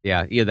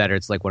 Yeah, either that or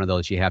it's like one of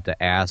those you have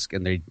to ask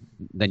and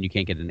then you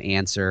can't get an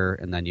answer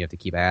and then you have to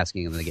keep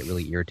asking and they get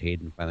really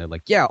irritated and finally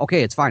like, yeah,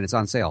 okay, it's fine, it's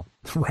on sale.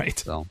 Right.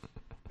 So,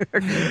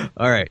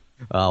 all right.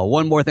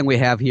 One more thing we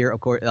have here, of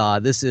course,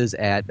 this is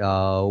at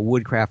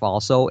Woodcraft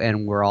also,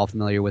 and we're all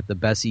familiar with the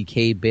Bessie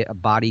K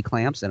body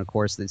clamps, and of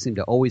course they seem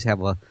to always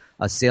have a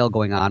sale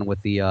going on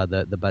with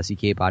the Bessie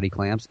K body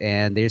clamps,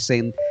 and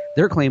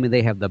they're claiming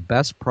they have the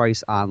best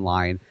price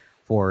online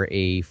for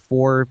a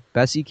 4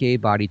 Bessie K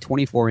body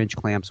 24-inch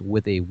clamps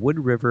with a Wood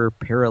River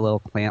parallel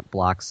clamp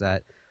block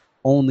set.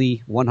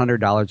 Only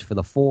 $100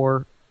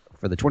 for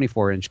the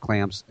 24-inch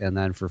clamps, and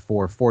then for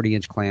 4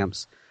 40-inch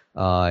clamps,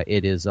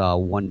 it is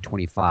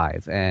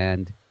 $125.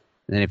 And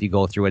then if you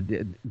go through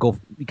it, go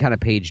kind of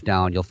page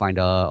down, you'll find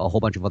a whole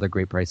bunch of other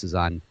great prices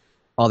on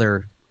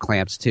other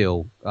clamps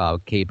too,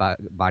 K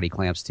body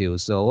clamps too.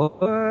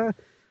 So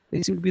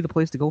they seem to be the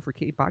place to go for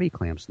K body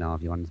clamps now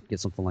if you want to get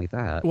something like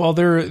that. Well,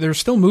 they're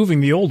still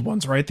moving the old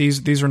ones, right?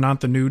 These are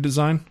not the new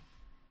design?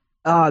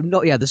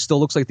 No, yeah, this still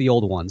looks like the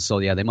old ones. So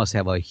yeah, they must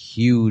have a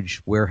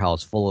huge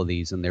warehouse full of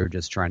these, and they're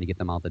just trying to get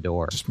them out the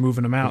door. Just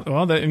moving them out.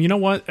 Well, you know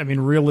what? I mean,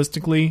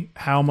 realistically,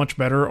 how much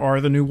better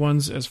are the new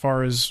ones as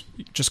far as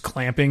just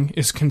clamping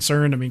is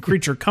concerned? I mean,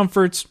 creature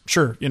comforts,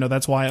 sure. You know,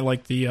 that's why I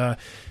like the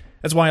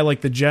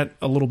Jet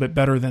a little bit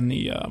better than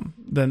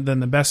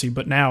the Bessie.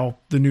 But now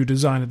the new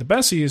design of the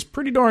Bessie is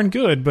pretty darn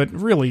good. But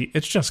really,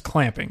 it's just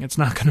clamping. It's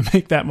not going to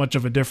make that much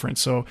of a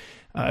difference. So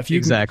if you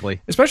exactly,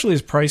 especially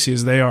as pricey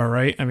as they are,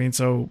 right? I mean,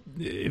 so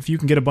if you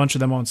can get a bunch of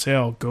them on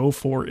sale, go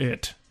for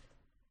it.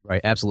 Right,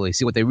 absolutely.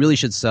 See, what they really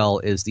should sell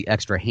is the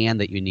extra hand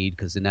that you need,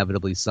 because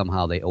inevitably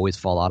somehow they always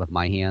fall out of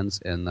my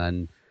hands, and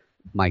then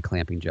my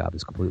clamping job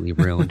is completely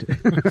ruined.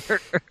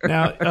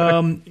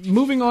 Now,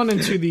 moving on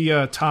into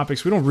the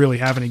topics, we don't really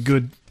have any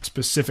good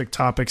specific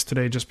topics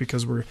today just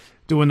because we're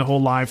doing the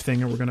whole live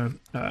thing and we're going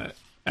to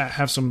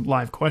have some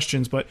live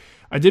questions. But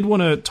I did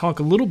want to talk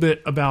a little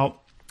bit about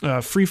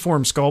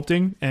freeform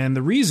sculpting, and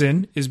the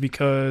reason is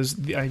because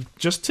I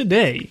just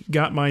today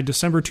got my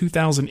December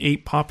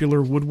 2008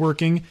 Popular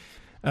Woodworking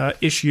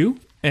issue,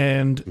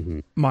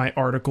 and my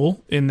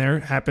article in there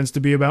happens to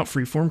be about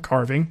freeform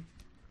carving.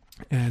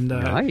 And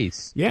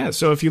nice. Yeah,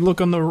 so if you look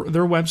on their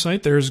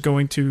website, there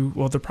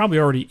probably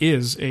already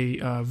is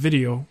a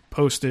video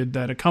posted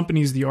that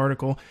accompanies the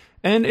article,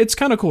 and it's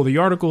kind of cool. The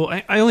article,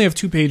 I only have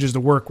 2 pages to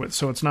work with,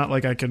 so it's not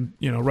like I could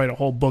write a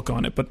whole book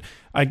on it, but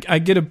I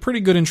get a pretty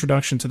good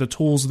introduction to the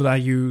tools that I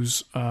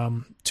use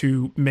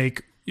to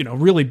make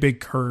really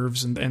big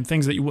curves and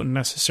things that you wouldn't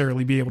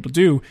necessarily be able to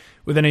do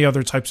with any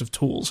other types of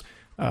tools.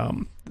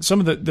 Some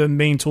of the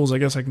main tools, I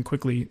guess I can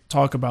quickly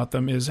talk about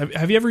them, is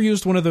have you ever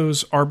used one of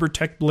those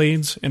Arbortech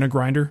blades in a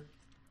grinder?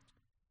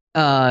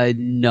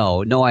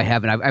 No, I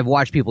haven't. I've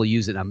watched people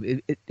use it.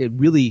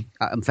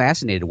 I'm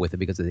fascinated with it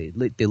because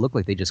they look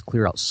like they just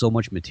clear out so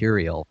much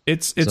material.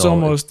 It's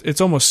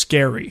almost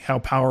scary how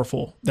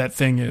powerful that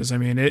thing is. I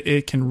mean,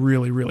 it can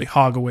really, really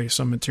hog away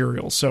some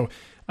material. So,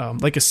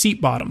 like a seat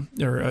bottom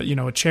or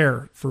a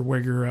chair for where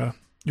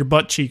your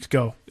butt cheeks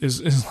go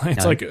is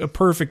like a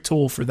perfect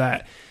tool for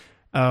that.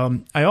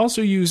 I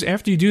also use,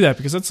 after you do that,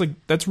 because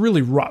that's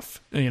really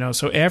rough,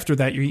 so after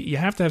that you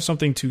have to have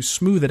something to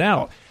smooth it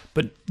out,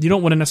 but you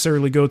don't want to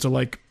necessarily go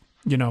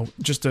to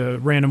just a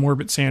random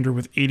orbit sander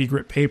with 80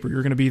 grit paper.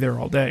 You're going to be there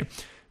all day.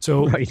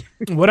 So right.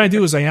 What I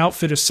do is I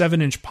outfit a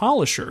 7-inch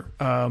polisher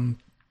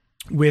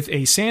with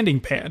a sanding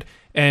pad,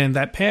 and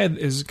that pad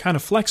is kind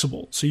of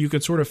flexible, so you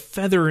could sort of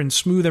feather and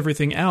smooth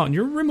everything out, and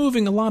you're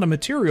removing a lot of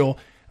material.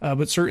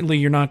 But certainly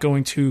you're not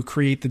going to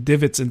create the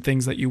divots and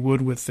things that you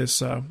would with this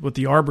with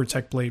the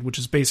Arbortech blade, which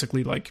is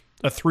basically like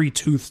a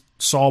 3-tooth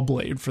saw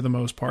blade for the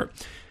most part.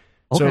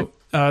 Okay.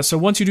 So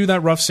once you do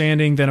that rough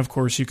sanding, then of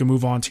course you can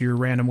move on to your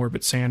random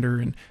orbit sander,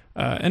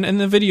 and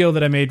the video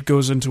that I made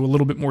goes into a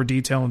little bit more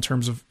detail in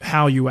terms of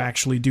how you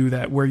actually do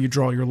that, where you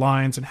draw your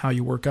lines, and how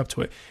you work up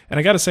to it. And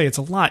I got to say, it's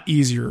a lot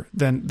easier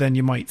than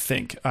you might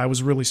think. I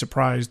was really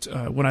surprised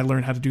when I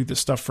learned how to do this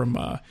stuff from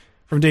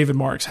David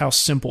Marks, how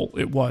simple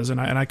it was,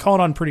 and I caught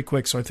on pretty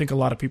quick. So I think a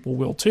lot of people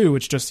will too.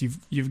 It's just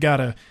you've got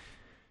to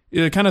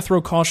kind of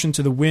throw caution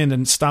to the wind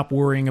and stop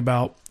worrying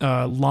about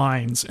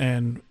lines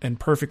and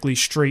perfectly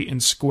straight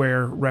and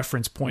square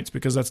reference points,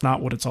 because that's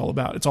not what it's all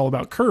about. It's all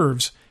about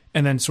curves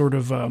and then sort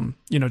of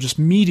just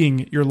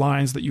meeting your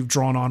lines that you've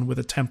drawn on with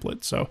a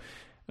template. So,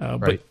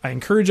 but I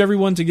encourage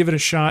everyone to give it a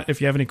shot.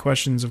 If you have any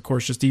questions, of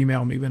course, just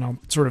email me, and I'll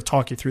sort of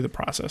talk you through the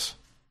process.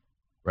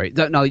 Right.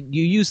 Now,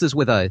 you use this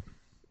with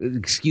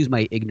excuse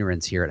my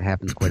ignorance here, it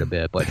happens quite a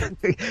bit, but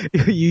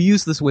you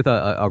use this with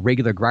a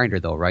regular grinder,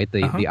 though, right?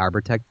 The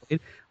Arbortech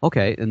blade?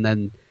 Okay, and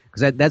then,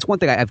 because that's one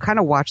thing, I've kind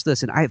of watched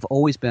this, and I've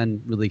always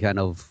been really kind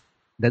of,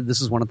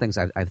 this is one of the things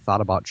I've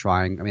thought about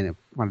trying. I mean, I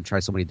want to try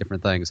so many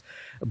different things,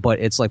 but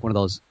it's like one of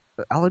those,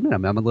 I'll admit,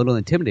 I'm a little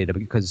intimidated,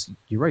 because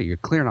you're right, you're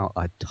clearing out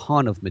a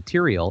ton of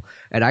material,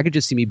 and I could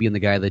just see me being the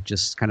guy that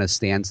just kind of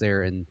stands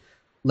there and,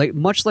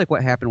 much like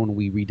what happened when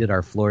we redid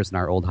our floors in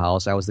our old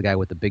house, I was the guy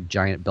with the big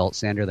giant belt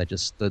sander that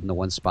just stood in the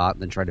one spot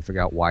and then tried to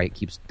figure out why it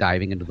keeps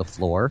diving into the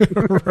floor.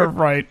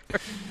 Right.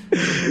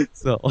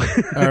 So,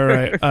 all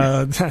right,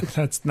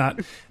 that's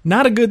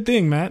not a good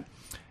thing, Matt.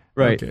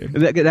 Right.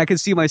 Okay. I can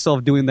see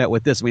myself doing that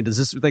with this. I mean, does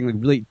this thing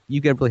really?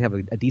 You got to really have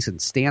a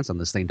decent stance on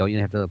this thing, don't you?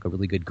 Have to have a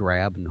really good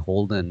grab and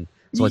hold, and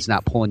so it's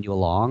not pulling you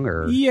along,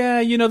 or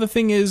yeah. The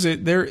thing is,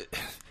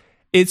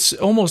 it's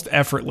almost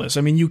effortless.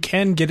 I mean, you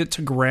can get it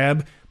to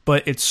grab,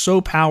 but it's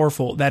so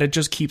powerful that it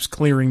just keeps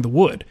clearing the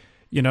wood.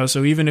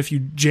 So even if you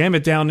jam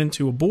it down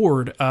into a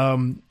board, I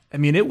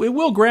mean, it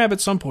will grab at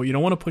some point. You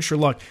don't want to push your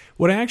luck.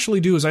 What I actually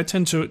do is I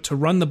tend to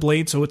run the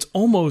blade so it's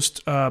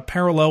almost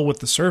parallel with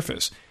the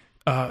surface.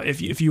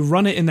 If you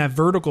run it in that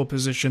vertical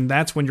position,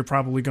 that's when you're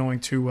probably going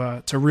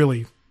to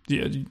really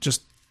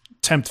just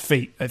tempt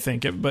fate, I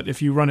think. But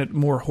if you run it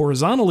more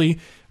horizontally,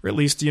 or at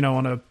least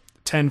on a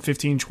 10,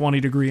 15, 20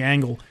 degree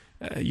angle,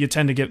 you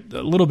tend to get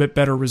a little bit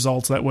better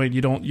results that way. You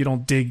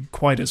don't dig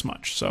quite as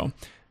much. So,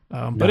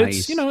 but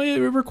nice. It's it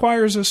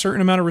requires a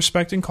certain amount of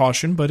respect and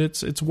caution, but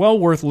it's well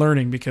worth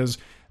learning, because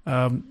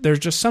there's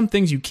just some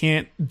things you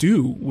can't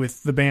do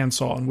with the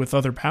bandsaw and with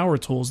other power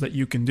tools that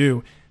you can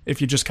do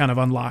if you just kind of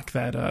unlock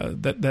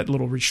that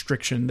little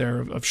restriction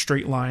there of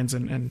straight lines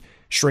and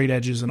straight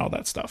edges and all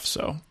that stuff.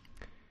 So,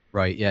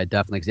 right, yeah,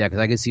 definitely, yeah, because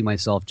I can see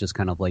myself just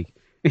kind of like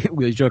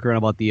we was joking around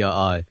about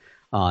the.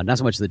 Not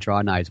so much the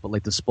draw knives, but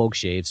like the spoke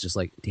shaves, just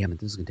like, damn it,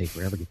 this is going to take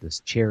forever to get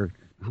this chair.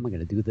 How am I going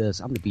to do this?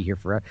 I'm going to be here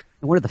forever.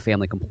 And what are the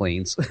family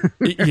complaints?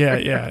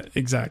 yeah,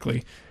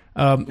 exactly.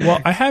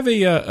 Well, I have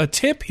a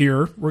tip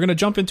here. We're going to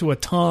jump into a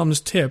Tom's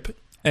tip.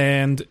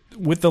 And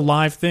with the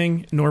live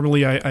thing,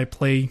 normally I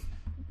play,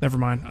 never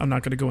mind, I'm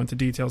not going to go into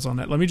details on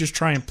that. Let me just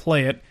try and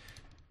play it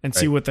and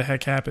see what the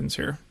heck happens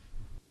here.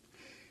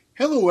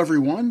 Hello,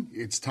 everyone.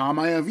 It's Tom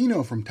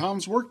Iavino from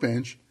Tom's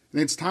Workbench, and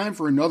it's time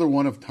for another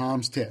one of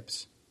Tom's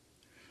tips.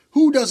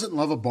 Who doesn't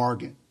love a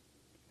bargain?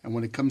 And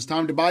when it comes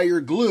time to buy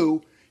your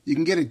glue, you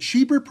can get it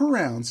cheaper per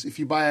ounce if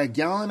you buy a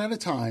gallon at a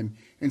time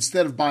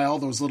instead of buy all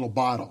those little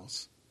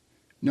bottles.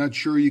 Not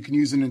sure you can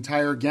use an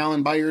entire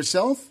gallon by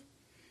yourself?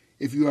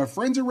 If you have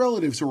friends or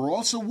relatives who are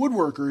also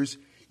woodworkers,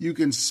 you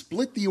can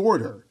split the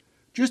order.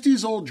 Just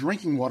use old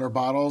drinking water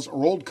bottles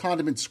or old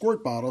condiment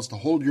squirt bottles to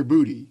hold your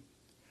booty.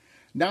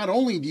 Not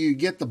only do you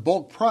get the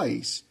bulk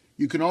price,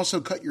 you can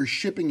also cut your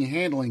shipping and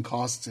handling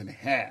costs in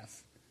half.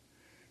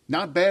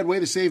 Not a bad way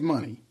to save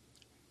money.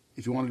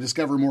 If you want to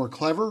discover more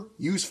clever,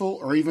 useful,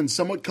 or even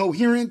somewhat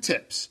coherent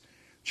tips,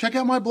 check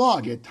out my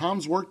blog at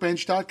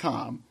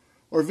tomsworkbench.com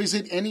or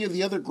visit any of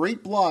the other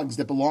great blogs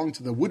that belong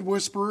to the Wood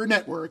Whisperer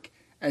Network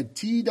at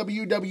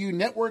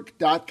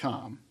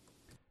twwnetwork.com.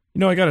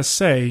 I got to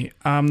say,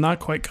 I'm not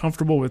quite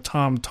comfortable with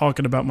Tom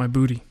talking about my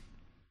booty.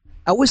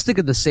 I was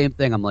thinking the same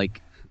thing. I'm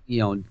like,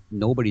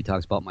 nobody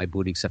talks about my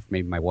booty except for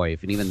maybe my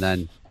wife. And even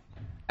then,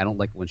 I don't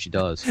like it when she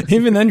does.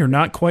 Even then, you're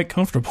not quite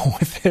comfortable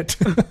with it.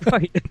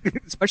 Right.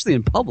 Especially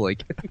in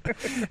public.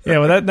 Yeah,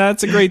 well,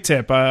 that's a great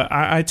tip.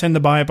 I tend to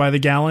buy it by the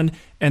gallon,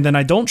 and then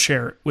I don't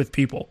share it with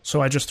people,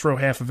 so I just throw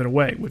half of it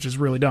away, which is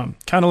really dumb.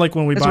 Kind of like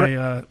when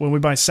we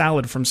buy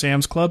salad from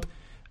Sam's Club.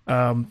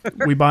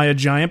 We buy a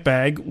giant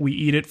bag, we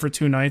eat it for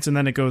 2 nights, and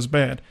then it goes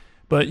bad.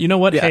 But you know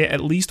what? Yeah. Hey, at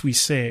least we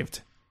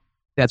saved.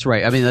 That's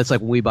right. I mean, that's like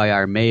when we buy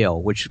our mayo,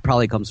 which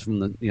probably comes from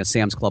the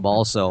Sam's Club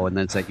also, and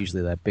then it's like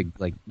usually that big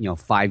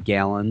 5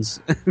 gallons.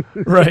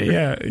 Right.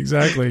 Yeah.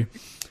 Exactly.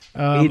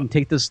 Aiden,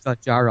 take this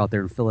jar out there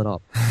and fill it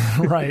up.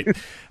 Right.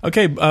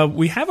 Okay.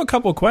 We have a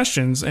couple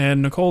questions,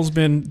 and Nicole's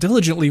been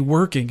diligently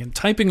working and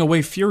typing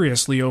away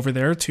furiously over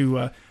there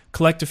to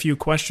collect a few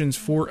questions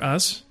for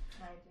us.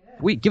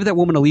 Give that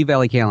woman a Lee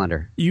Valley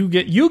calendar. You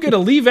get a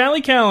Lee Valley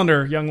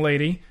calendar, young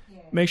lady.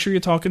 Make sure you're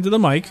talking to the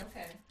mic.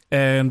 Okay.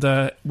 And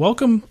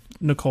welcome,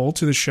 Nicole,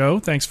 to the show.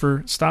 Thanks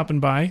for stopping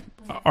by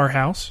our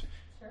house.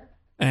 Sure.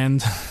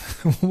 And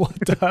what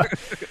she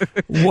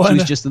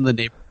was just in the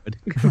neighborhood.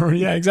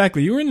 Yeah,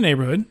 exactly. You were in the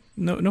neighborhood.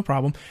 No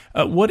problem.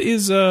 What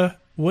is the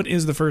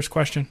first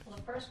question? Well,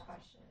 the first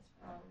question is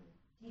from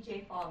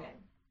DJ Foggin,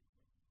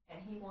 and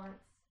he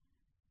wants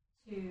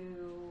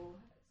to.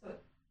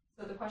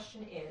 So the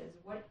question is,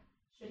 what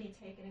should he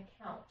take into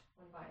account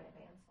when buying a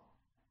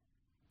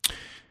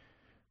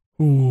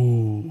bandsaw?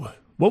 Ooh.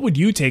 What would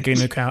you take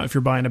into account if you're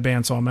buying a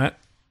bandsaw, Matt?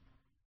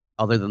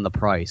 Other than the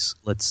price,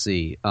 let's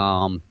see.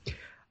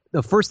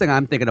 The first thing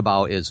I'm thinking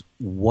about is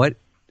what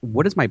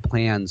is my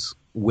plans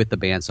with the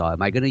bandsaw?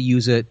 Am I going to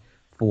use it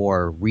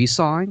for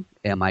resawing?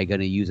 Am I going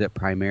to use it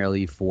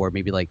primarily for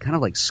maybe like kind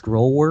of like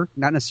scroll work?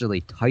 Not necessarily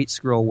tight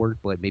scroll work,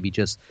 but maybe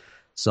just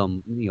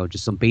some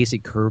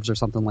basic curves or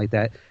something like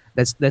that.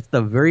 That's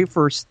the very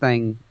first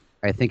thing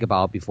I think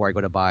about before I go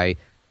to buy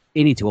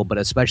any tool, but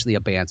especially a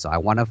bandsaw. I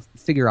want to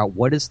figure out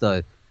what is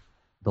the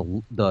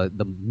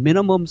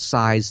minimum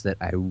size that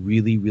I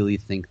really, really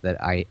think that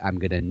I'm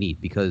going to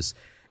need, because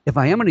if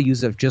I am going to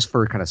use it just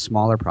for kind of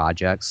smaller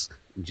projects,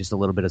 just a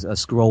little bit of a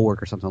scroll work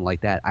or something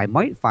like that, I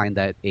might find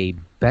that a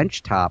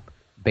benchtop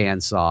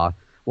bandsaw,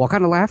 while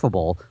kind of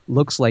laughable,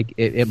 looks like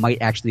it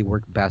might actually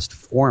work best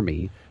for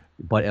me.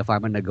 But if I'm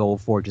going to go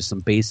for just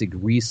some basic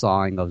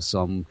resawing of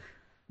some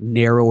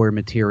narrower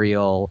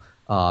material,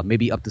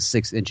 maybe up to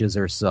 6 inches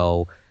or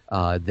so,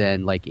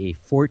 then like a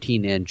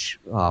 14-inch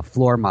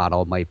floor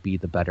model might be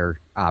the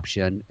better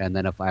option. And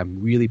then if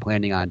I'm really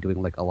planning on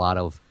doing like a lot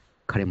of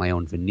cutting my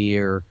own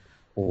veneer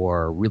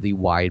or really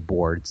wide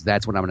boards,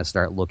 that's when I'm going to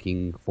start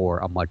looking for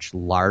a much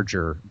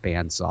larger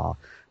bandsaw.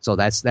 So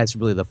that's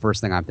really the first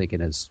thing I'm thinking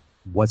is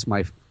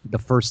the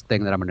first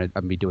thing that I'm going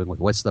to be doing with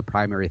what's the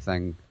primary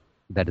thing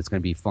that it's going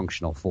to be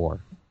functional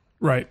for.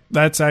 Right.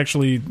 That's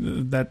actually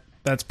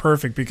that's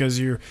perfect, because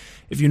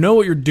if you know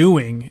what you're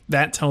doing,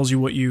 that tells you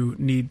what you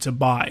need to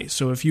buy.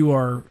 So if you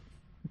are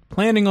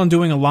planning on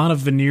doing a lot of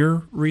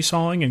veneer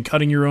resawing and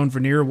cutting your own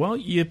veneer, well,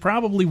 you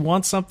probably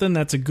want something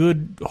that's a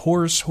good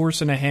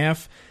horse and a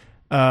half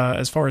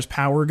as far as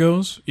power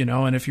goes,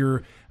 and if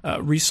you're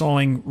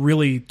resawing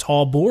really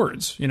tall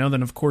boards,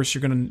 then of course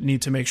you're going to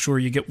need to make sure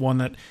you get one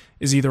that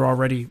is either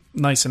already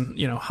nice and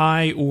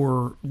high,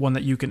 or one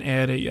that you can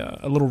add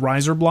a little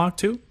riser block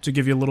to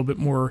give you a little bit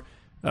more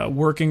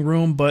working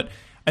room. But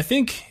I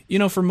think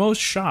for most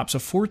shops, a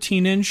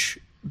 14-inch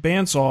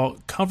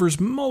bandsaw covers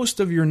most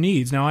of your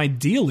needs. Now,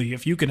 ideally,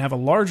 if you can have a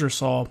larger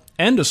saw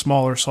and a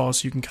smaller saw,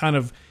 so you can kind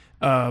of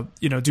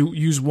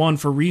use one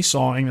for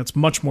resawing that's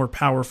much more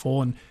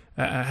powerful and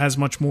has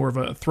much more of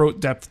a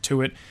throat depth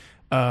to it,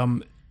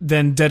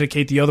 then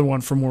dedicate the other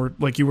one for more,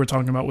 like you were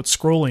talking about, with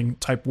scrolling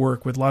type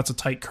work with lots of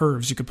tight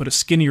curves. You could put a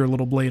skinnier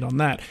little blade on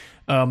that.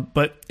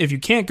 But if you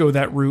can't go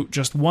that route,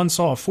 just one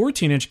saw, a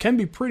 14-inch, can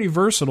be pretty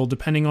versatile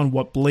depending on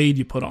what blade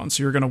you put on.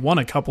 So you're going to want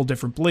a couple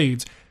different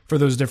blades for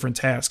those different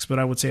tasks. But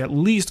I would say at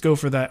least go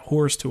for that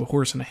horse to a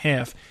horse and a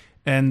half.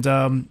 And,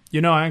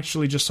 I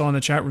actually just saw in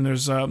the chat room,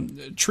 there's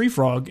Tree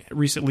Frog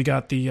recently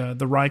got the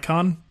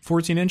Rikon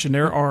 14-inch, and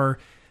there are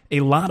a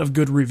lot of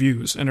good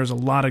reviews, and there's a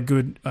lot of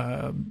good,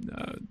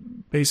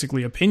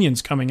 basically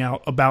opinions coming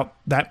out about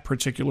that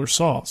particular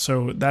saw.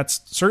 So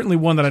that's certainly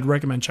one that I'd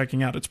recommend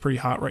checking out. It's pretty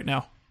hot right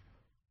now.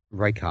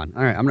 Rikon.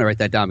 All right, I'm going to write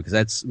that down, because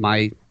that's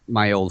my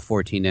old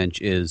 14-inch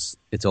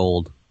it's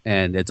old,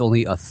 and it's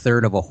only a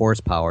third of a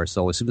horsepower.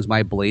 So as soon as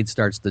my blade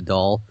starts to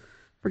dull,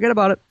 forget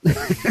about it.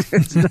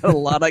 It's not a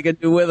lot I can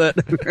do with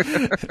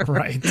it.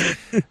 Right.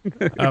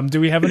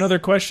 Do we have another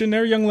question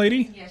there, young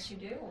lady? Yes, you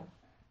do.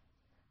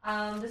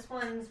 This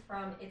one's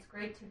from It's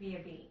Great to Be a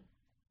Bee.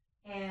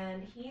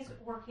 And he's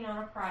working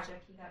on a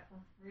project he got from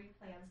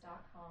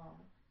freeplans.com.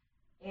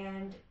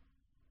 And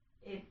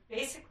it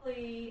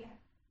basically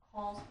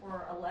calls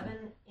for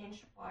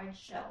 11-inch wide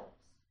shelves.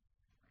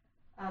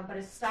 But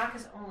his stock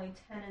is only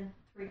 10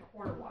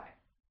 3/4 wide.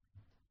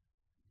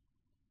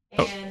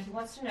 And he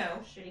wants to know,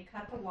 should he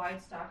cut the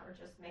wide stock or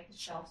just make the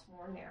shelves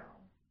more narrow?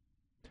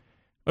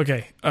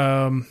 Okay.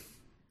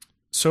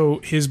 So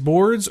his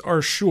boards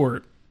are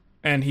short,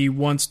 and he's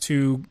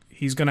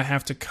going to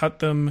have to cut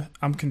them.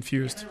 I'm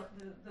confused. Yeah,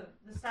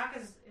 the stock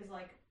is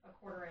like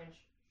a 1/4 inch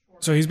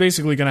shorter. So he's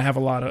basically going to have a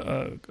lot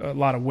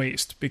of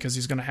waste, because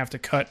he's going to have to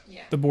cut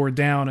the board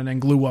down and then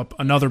glue up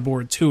another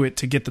board to it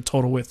to get the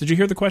total width. Did you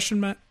hear the question,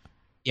 Matt?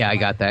 Yeah, I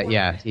got that.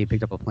 Yeah, he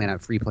picked up a plan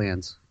at Free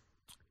Plans.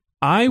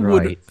 I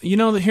would,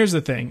 here's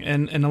the thing,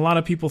 and a lot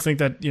of people think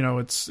that,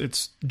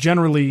 it's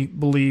generally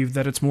believed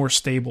that it's more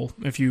stable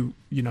if you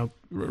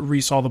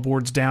resaw the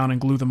boards down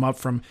and glue them up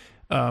from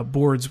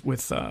boards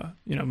with,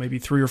 maybe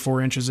 3 or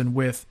 4 inches in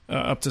width,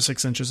 up to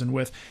 6 inches in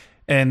width.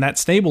 And that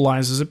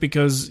stabilizes it,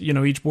 because,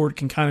 each board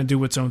can kind of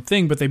do its own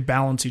thing, but they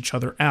balance each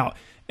other out.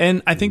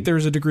 And I think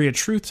there's a degree of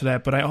truth to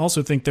that, but I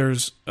also think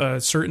there's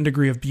a certain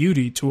degree of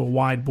beauty to a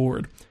wide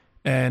board.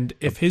 And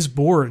if his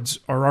boards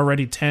are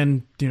already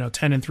 10 and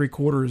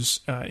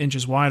 3/4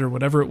 inches wide or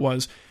whatever it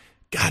was,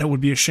 God, it would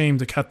be a shame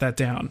to cut that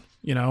down,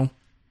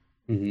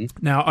 Mm-hmm.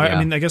 Now, I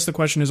mean, I guess the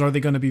question is, are they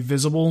going to be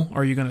visible?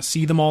 Are you going to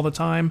see them all the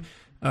time?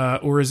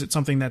 Or is it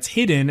something that's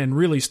hidden and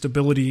really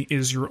stability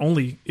is your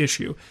only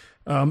issue?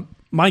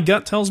 My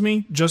gut tells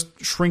me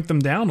just shrink them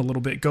down a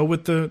little bit. Go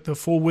with the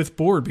full width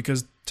board,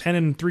 because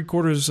 10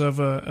 3/4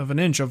 of an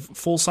inch of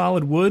full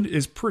solid wood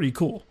is pretty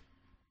cool.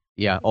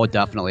 Yeah. Oh,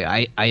 definitely.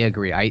 I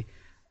agree.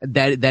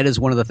 That is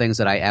one of the things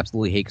that I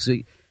absolutely hate. 'Cause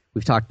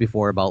we've talked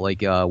before about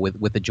like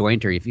with the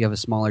jointer. If you have a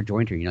smaller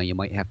jointer, you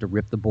might have to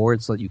rip the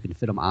board so that you can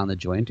fit them on the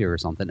jointer or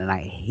something. And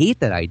I hate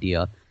that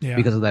idea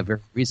because of that very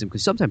reason.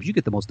 Because sometimes you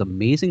get the most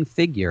amazing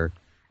figure,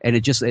 and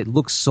it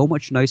looks so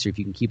much nicer if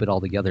you can keep it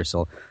all together.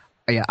 So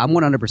yeah, I'm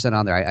 100%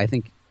 on there. I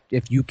think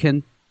if you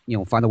can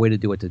find a way to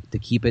do it to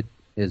keep it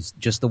as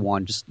just the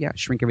one,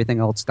 shrink everything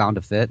else down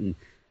to fit, and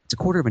it's a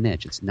quarter of an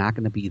inch. It's not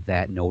going to be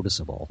that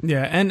noticeable.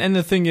 Yeah, and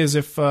the thing is,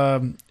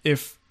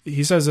 if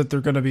he says that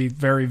they're going to be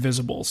very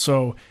visible,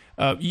 so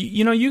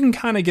you can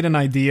kind of get an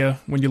idea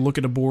when you look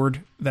at a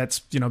board that's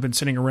been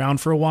sitting around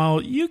for a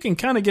while. You can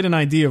kind of get an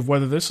idea of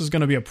whether this is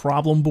going to be a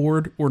problem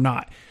board or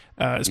not,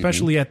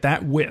 especially at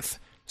that width.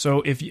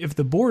 So if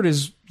the board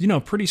is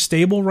pretty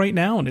stable right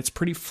now and it's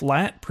pretty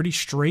flat, pretty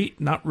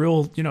straight, not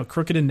real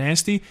crooked and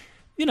nasty,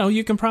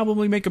 you can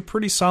probably make a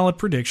pretty solid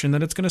prediction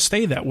that it's going to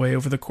stay that way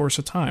over the course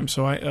of time.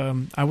 So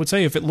I would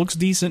say if it looks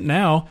decent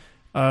now,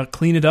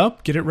 clean it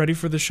up, get it ready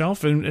for the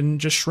shelf, and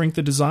just shrink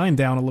the design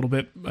down a little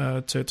bit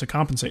to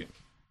compensate.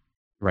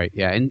 Right,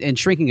 yeah, and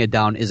shrinking it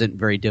down isn't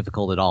very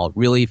difficult at all.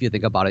 Really, if you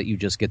think about it, you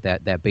just get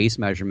that base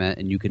measurement,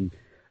 and you can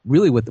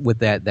really with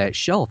that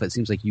shelf, it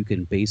seems like you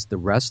can base the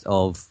rest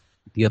of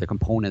the other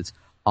components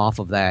off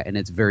of that, and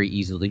it's very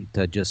easy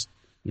to just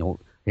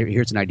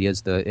here's an idea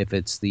as to if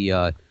it's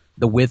the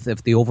width,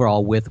 if the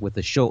overall width with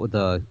the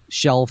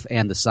shelf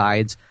and the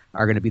sides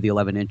are going to be the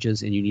 11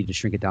 inches and you need to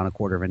shrink it down a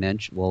quarter of an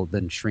inch, well,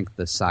 then shrink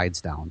the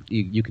sides down.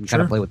 You can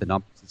kind of play with the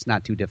numbers. It's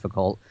not too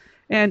difficult.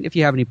 And if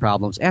you have any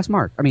problems, ask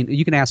Mark. I mean,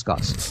 you can ask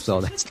us. So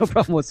that's no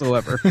problem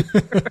whatsoever.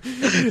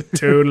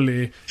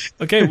 Totally.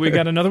 Okay, we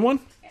got another one?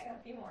 Okay, I got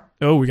a few more.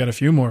 Oh, we got a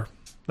few more.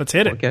 Let's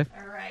hit it. Okay.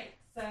 All right.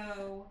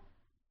 So,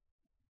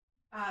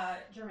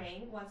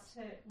 Jermaine wants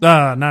to...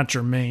 Not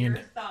Jermaine.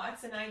 Your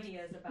thoughts and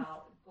ideas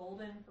about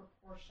golden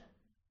proportion.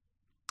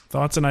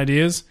 Thoughts and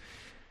ideas?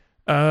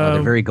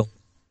 They're very golden.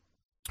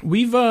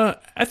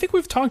 I think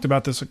we've talked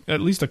about this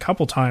at least a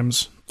couple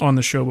times on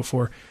the show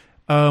before.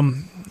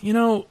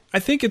 I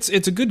think it's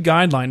a good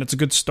guideline. It's a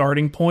good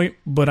starting point,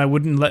 but I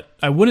wouldn't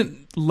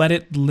let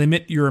it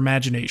limit your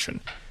imagination,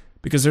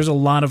 because there's a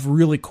lot of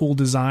really cool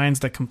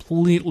designs that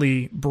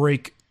completely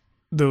break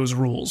those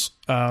rules.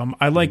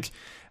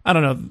 I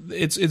don't know.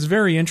 It's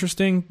very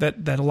interesting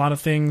that a lot of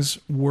things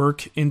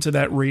work into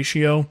that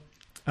ratio.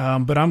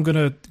 But I'm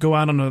gonna go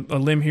out on a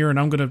limb here, and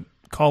I'm gonna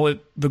call it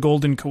the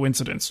golden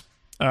coincidence.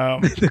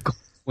 The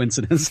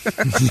coincidence.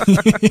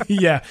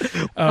 Yeah.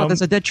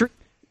 That's a dead tree.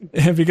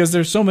 Because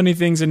there's so many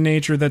things in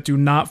nature that do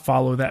not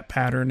follow that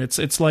pattern.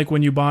 It's like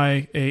when you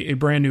buy a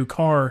brand new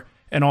car,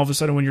 and all of a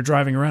sudden when you're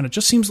driving around, it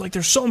just seems like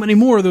there's so many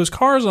more of those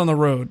cars on the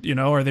road.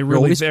 Are they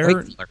really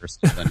there?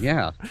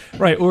 Yeah.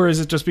 Right. Or is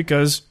it just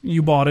because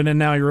you bought it and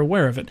now you're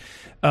aware of it?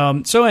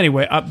 So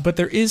anyway, but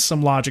there is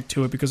some logic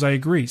to it, because I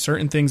agree.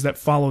 Certain things that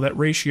follow that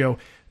ratio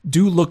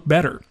do look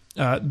better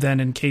than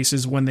in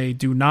cases when they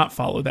do not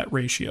follow that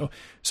ratio.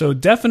 So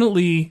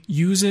definitely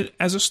use it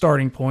as a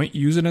starting point,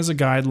 use it as a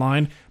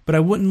guideline, but I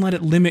wouldn't let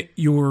it limit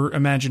your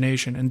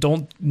imagination, and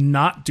don't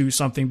not do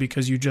something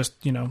because you just,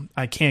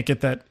 I can't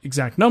get that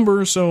exact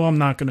number, so I'm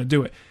not going to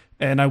do it.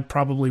 And I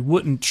probably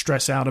wouldn't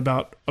stress out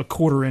about a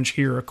quarter inch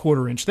here, a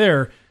quarter inch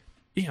there.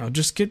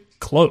 Just get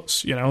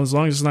close. As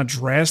long as it's not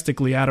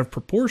drastically out of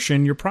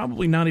proportion, you're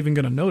probably not even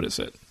going to notice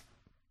it.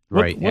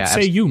 Right. What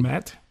say you,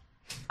 Matt?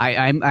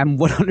 I'm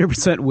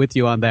 100% with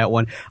you on that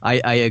one.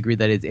 I agree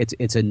that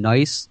it's a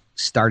nice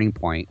starting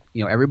point.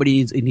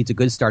 Everybody needs a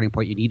good starting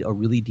point. You need a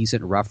really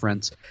decent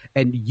reference,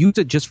 and use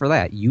it just for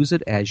that. Use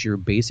it as your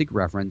basic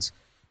reference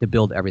to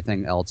build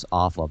everything else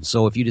off of.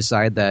 So if you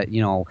decide that,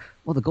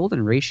 the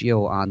golden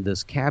ratio on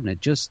this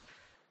cabinet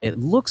it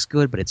looks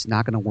good, but it's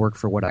not going to work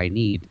for what I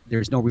need,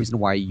 there's no reason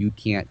why you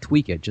can't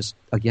tweak it. Just,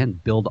 again,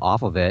 build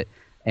off of it,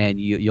 and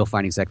you'll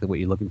find exactly what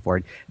you're looking for.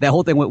 And that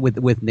whole thing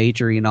with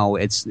nature,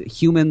 it's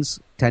humans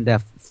tend to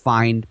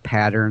find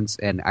patterns,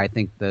 and I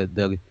think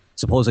the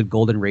supposed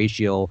golden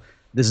ratio,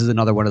 this is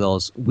another one of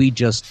those. We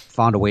just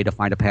found a way to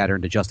find a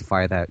pattern to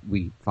justify that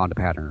we found a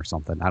pattern or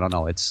something. I don't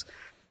know. It's,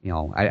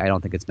 I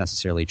don't think it's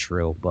necessarily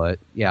true, but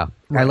yeah,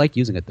 right. I like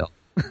using it though.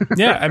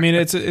 Yeah, I mean,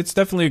 it's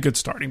definitely a good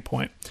starting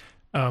point.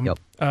 Yep.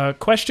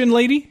 Question,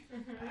 lady?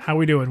 Mm-hmm. How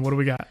we doing? What do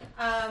we got?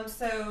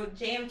 So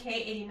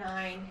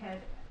JMK89 had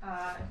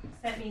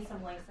sent me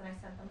some links, and I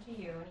sent them to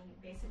you, and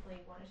he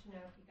basically wanted to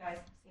know if you guys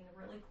have seen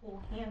the really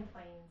cool hand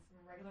planes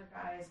some regular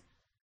guys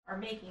are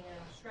making in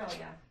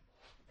Australia.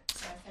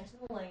 So I sent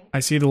you the link. I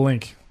see the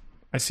link.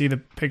 I see the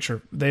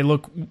picture. They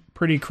look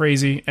pretty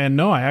crazy, and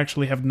no, I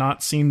actually have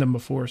not seen them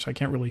before, so I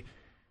can't really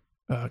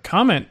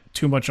comment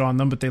too much on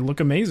them, but they look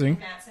amazing.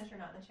 Matt, since you're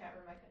not in the chat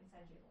room, I couldn't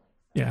send you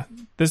the link.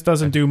 Yeah, this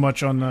doesn't do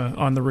much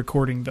on the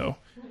recording though.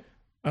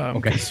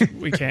 Okay,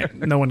 we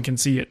can't. No one can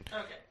see it.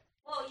 Okay.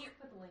 Well, you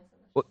put the links in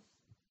the chat.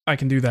 I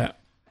can do that.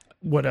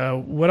 What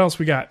else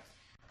we got?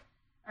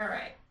 All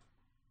right.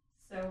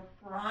 So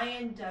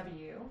Brian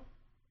W.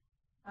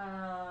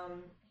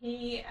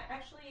 He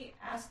actually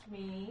asked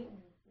me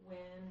when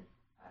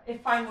if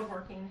Fine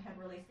Woodworking had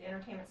released the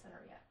Entertainment Center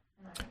yet,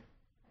 and I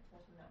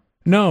told him no.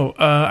 No,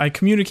 I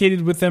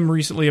communicated with them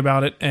recently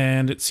about it,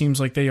 and it seems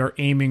like they are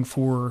aiming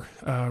for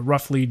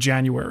roughly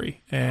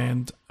January.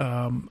 And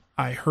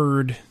I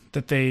heard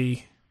that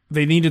they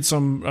needed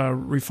some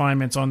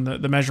refinements on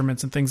the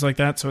measurements and things like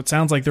that, so it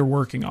sounds like they're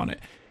working on it.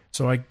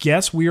 So I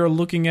guess we are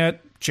looking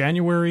at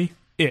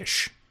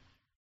January-ish.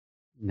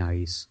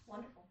 Nice.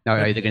 Wonderful. Now,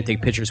 are they going to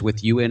take pictures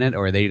with you in it,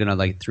 or are they going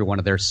to throw one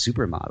of their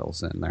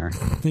supermodels in there?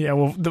 Yeah,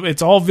 well,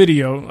 it's all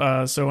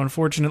video, so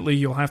unfortunately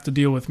you'll have to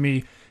deal with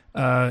me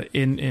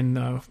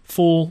in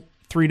full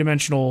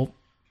 3-dimensional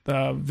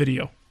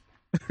video.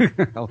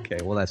 Okay,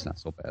 well, that's not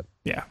so bad.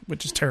 Yeah,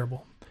 which is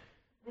terrible.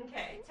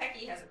 Okay,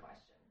 Techie has a question.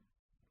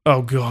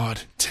 Oh,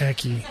 God,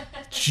 Techie.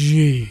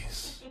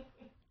 Jeez.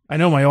 I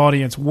know my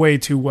audience way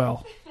too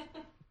well.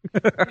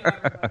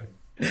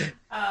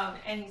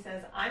 And he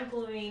says, I'm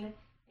gluing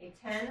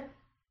 10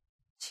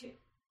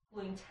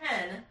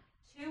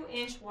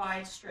 2-inch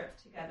wide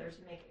strips together to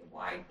make a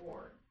wide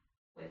board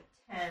with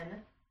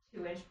 10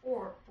 2-inch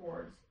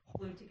boards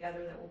glued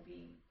together that will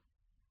be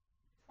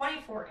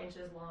 24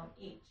 inches long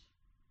each.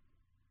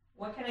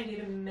 What can I do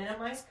to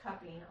minimize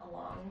cupping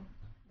along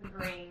the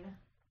grain,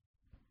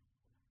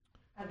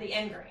 the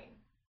end grain?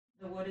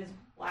 The wood is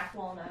black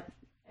walnut,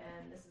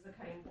 and this is a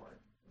cutting board.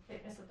 The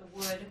thickness of the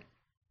wood,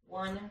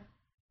 1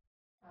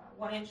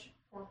 inch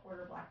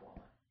 4/4 black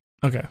walnut.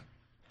 Okay.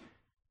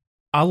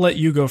 I'll let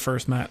you go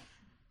first, Matt.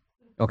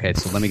 Okay,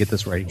 so let me get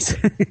this right.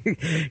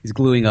 He's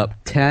gluing up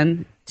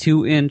 10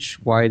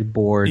 2-inch wide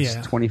boards,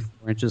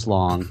 24 inches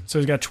long. So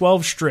he's got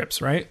 12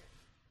 strips, right?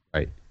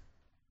 Right.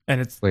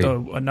 And it's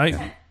a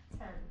night.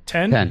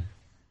 10? 10.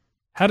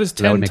 How does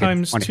 10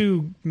 times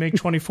 2 make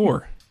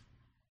 24?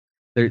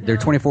 They're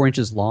 24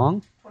 inches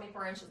long?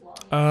 24 inches long.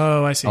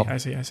 Oh, I see. Oh. I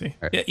see.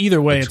 Right. Yeah,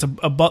 either way, it's a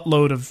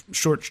buttload of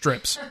short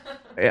strips.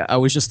 Yeah, I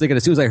was just thinking,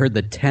 as soon as I heard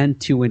the 10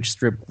 2-inch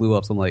strip glue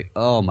ups, I'm like,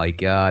 oh my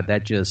God,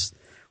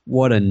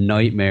 what a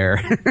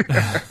nightmare.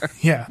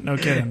 Yeah, no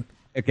kidding.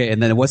 Okay,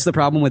 and then what's the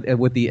problem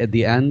with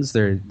the ends?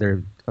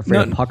 They're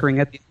afraid of puckering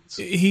at the ends?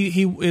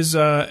 He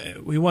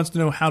wants to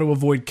know how to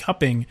avoid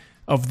cupping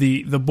of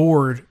the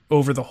board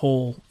over the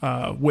whole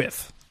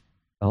width.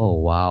 Oh,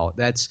 wow.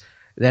 That's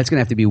going to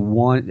have to be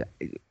one.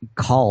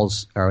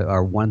 Calls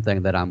are one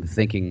thing that I'm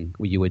thinking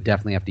you would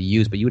definitely have to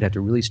use, but you would have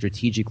to really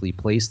strategically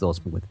place those.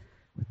 But with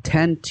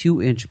 10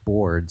 2-inch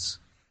boards,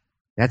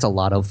 that's a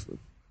lot of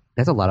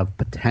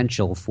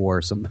potential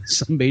for some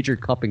major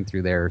cupping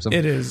through there.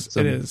 It is.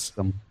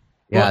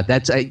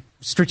 That's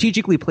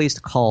strategically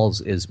placed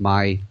calls is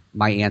my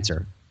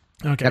answer.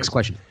 Okay. Next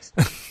question.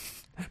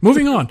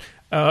 Moving on.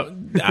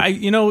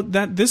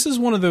 This is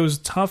one of those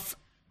tough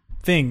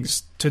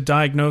things to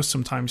diagnose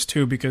sometimes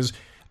too, because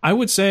I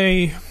would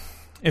say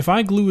if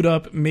I glued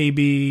up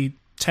maybe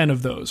 10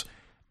 of those,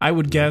 I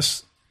would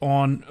guess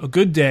on a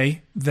good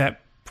day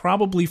that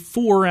probably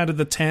 4 out of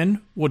the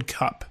 10 would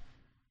cup.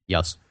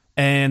 Yes.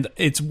 And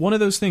it's one of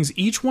those things,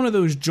 each one of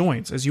those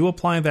joints, as you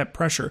apply that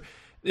pressure,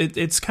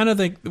 it's kind of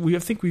like, I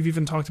think we've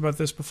even talked about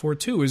this before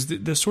too, is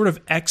the sort of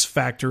X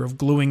factor of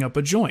gluing up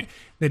a joint.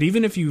 That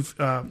even if you've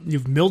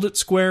milled it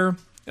square,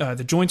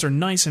 the joints are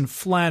nice and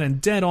flat and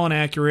dead on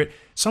accurate,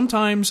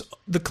 sometimes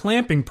the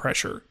clamping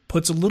pressure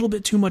puts a little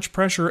bit too much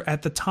pressure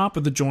at the top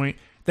of the joint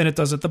than it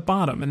does at the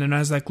bottom. And then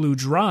as that glue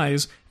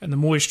dries and the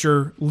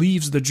moisture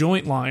leaves the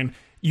joint line,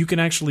 you can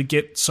actually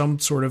get some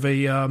sort of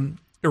a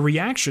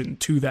reaction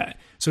to that.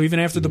 So even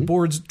after the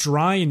board's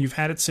dry and you've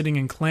had it sitting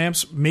in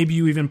clamps, maybe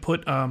you even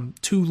put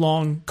 2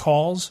 long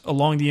cauls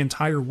along the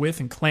entire width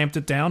and clamped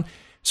it down.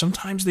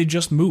 Sometimes they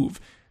just move.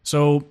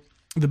 So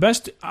the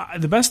best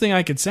thing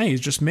I could say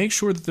is just make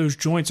sure that those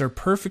joints are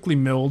perfectly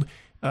milled.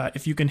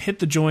 If you can hit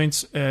the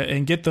joints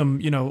and get them,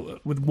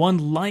 with one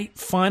light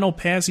final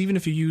pass, even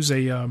if you use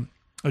a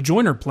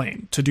joiner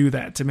plane to do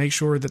that, to make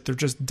sure that they're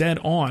just dead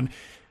on.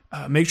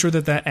 Make sure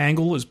that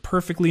angle is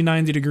perfectly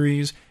 90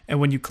 degrees, and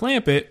when you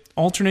clamp it,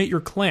 alternate your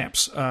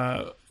clamps.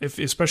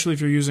 Especially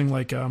if you're using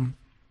like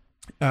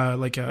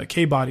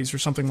K-bodies or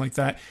something like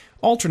that,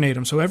 alternate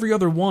them so every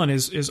other one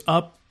is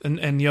up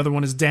and the other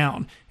one is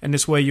down, and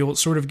this way you'll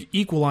sort of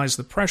equalize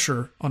the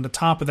pressure on the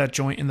top of that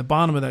joint and the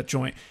bottom of that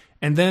joint.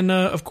 And then,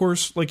 of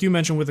course, like you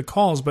mentioned with the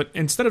calls, but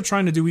instead of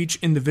trying to do each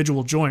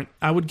individual joint,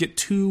 I would get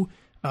 2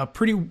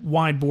 pretty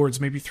wide boards,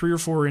 maybe 3 or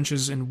 4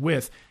 inches in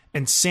width,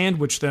 and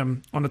sandwich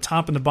them on the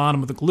top and the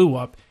bottom of the glue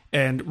up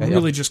and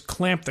really just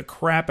clamp the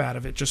crap out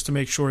of it just to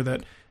make sure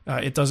that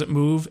it doesn't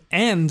move.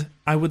 And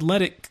I would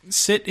let it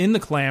sit in the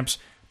clamps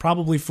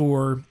probably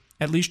for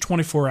at least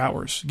 24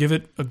 hours. Give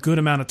it a good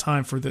amount of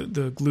time for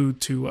the glue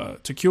to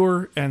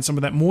cure and some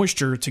of that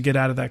moisture to get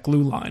out of that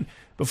glue line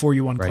before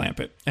you unclamp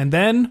it. And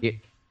then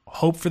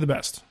hope for the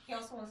best.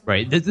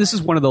 Right. This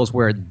is one of those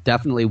where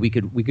definitely we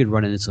could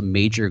run into some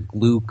major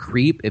glue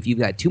creep if you've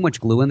got too much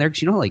glue in there.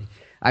 Because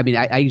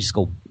I just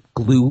go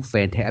glue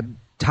fantastic.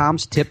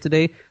 Tom's tip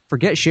today,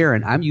 forget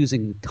Sharon. I'm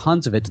using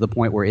tons of it to the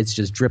point where it's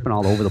just dripping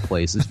all over the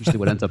place. This is usually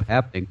what ends up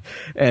happening.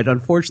 And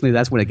unfortunately,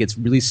 that's when it gets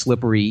really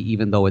slippery,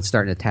 even though it's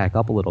starting to tack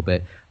up a little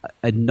bit.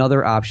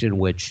 Another option,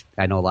 which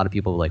I know a lot of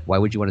people are like, why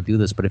would you want to do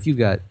this? But if you've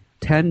got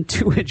 10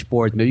 2-inch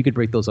boards, maybe you could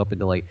break those up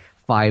into like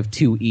 5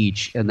 2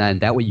 each, and then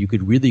that way you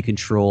could really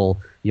control,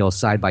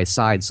 side by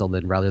side. So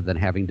then rather than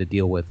having to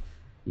deal with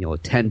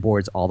 10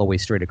 boards all the way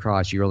straight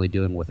across, you're only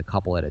dealing with a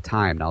couple at a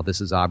time. Now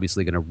this is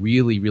obviously going to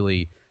really,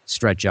 really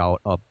stretch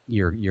out up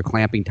your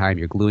clamping time,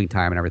 your gluing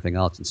time, and everything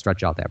else, and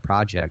stretch out that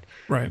project.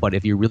 Right. But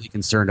if you're really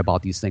concerned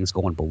about these things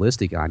going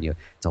ballistic on you,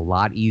 it's a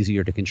lot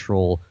easier to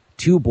control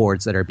 2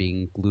 boards that are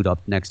being glued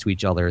up next to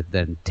each other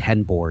than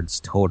 10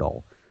 boards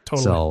total.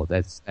 Totally. So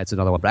that's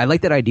another one. But I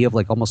like that idea of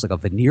like almost like a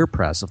veneer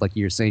press of like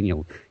you're saying,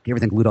 get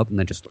everything glued up and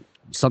then just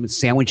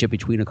sandwich it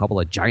between a couple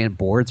of giant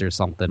boards or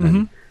something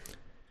and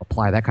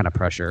apply that kind of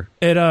pressure.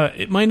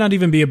 It might not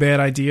even be a bad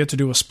idea to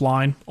do a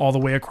spline all the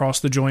way across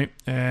the joint,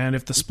 and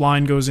if the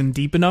spline goes in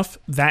deep enough,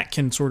 that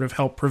can sort of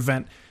help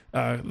prevent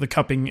the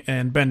cupping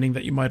and bending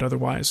that you might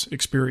otherwise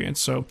experience.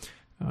 So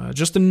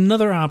just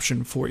another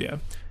option for you.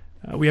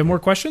 We have more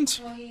questions?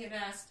 Well, he had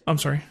asked, I'm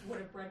sorry. Would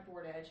a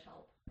breadboard edge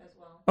help as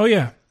well? Oh,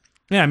 yeah.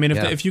 Yeah, I mean,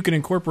 if you can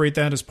incorporate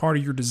that as part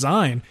of your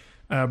design,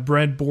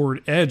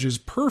 breadboard edge is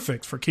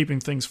perfect for keeping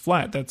things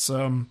flat. That's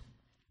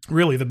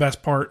really the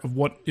best part of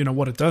what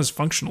it does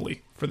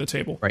functionally for the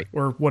table, right?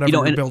 Or whatever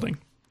you're building.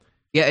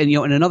 Yeah, and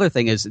and another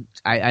thing is,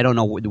 I don't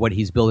know what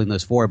he's building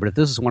this for, but if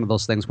this is one of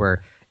those things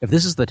where if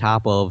this is the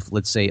top of,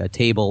 let's say, a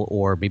table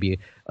or maybe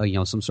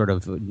some sort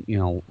of who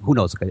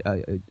knows,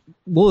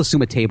 we'll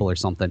assume a table or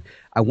something.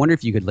 I wonder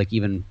if you could like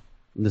even,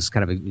 this is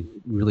kind of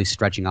really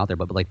stretching out there,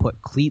 but like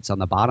put cleats on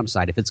the bottom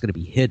side if it's going to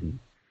be hidden.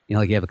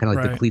 Like you have kind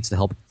of like the cleats to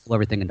help pull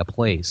everything into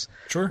place.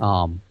 Sure.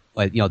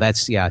 But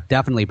that's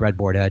definitely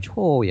breadboard edge.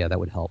 Oh yeah, that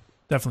would help.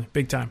 Definitely,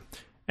 big time.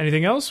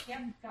 Anything else?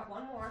 Yep, got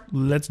one more.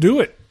 Let's do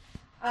it.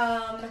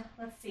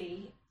 Let's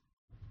see.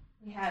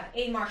 We have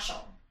A.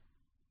 Marshall.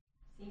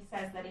 He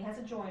says that he has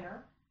a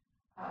jointer,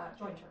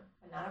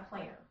 but not a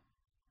planer.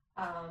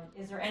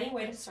 Is there any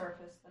way to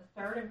surface the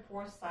third and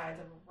fourth sides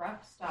of a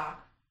rough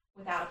stock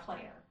without a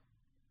planer?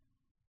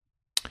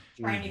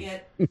 Trying to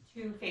get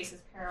 2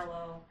 faces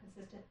parallel,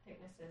 consistent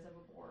thicknesses of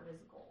a board is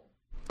a goal.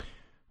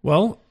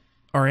 Well,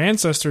 our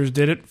ancestors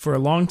did it for a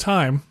long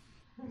time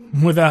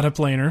without a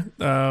planer.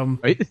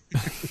 Right?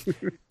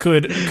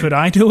 Could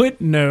I do it?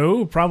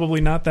 No,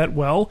 probably not that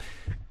well.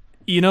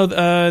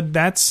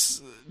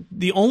 That's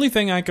the only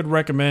thing I could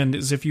recommend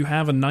is if you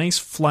have a nice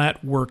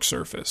flat work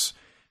surface,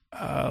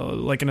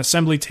 like an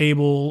assembly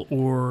table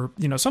or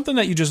something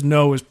that you just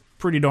know is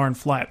pretty darn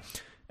flat.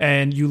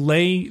 And you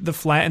lay the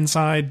flattened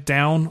side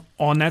down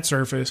on that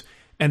surface,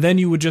 and then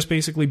you would just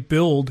basically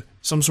build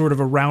some sort of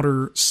a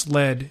router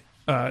sled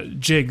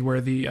jig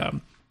where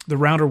the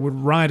router would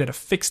ride at a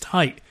fixed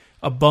height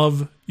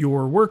above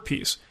your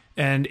workpiece.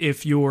 And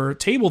if your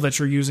table that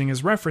you're using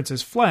as reference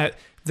is flat,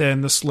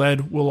 then the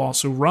sled will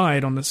also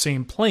ride on the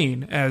same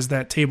plane as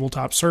that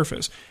tabletop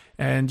surface.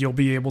 And you'll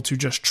be able to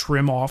just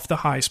trim off the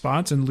high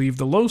spots and leave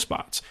the low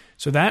spots.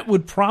 So that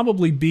would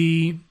probably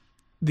be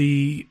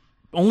the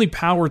only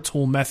power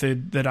tool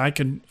method that I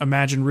can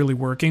imagine really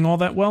working all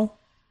that well.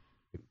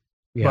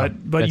 Yeah,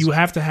 but you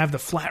have to have the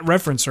flat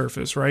reference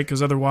surface, right?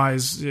 Because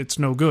otherwise it's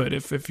no good.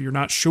 If you're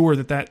not sure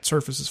that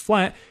surface is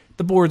flat,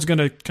 the board's going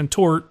to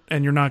contort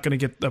and you're not going to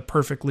get the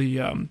perfectly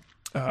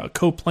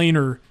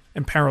coplanar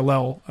and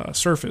parallel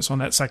surface on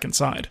that second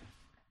side.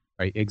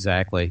 Right,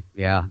 exactly.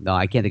 Yeah, no,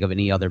 I can't think of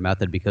any other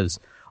method because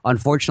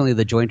unfortunately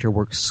the jointer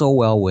works so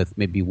well with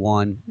maybe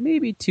 1,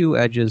 maybe 2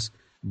 edges,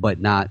 but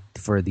not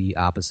for the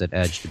opposite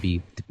edge to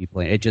be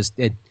plain.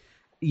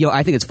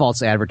 I think it's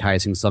false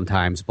advertising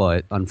sometimes,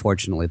 but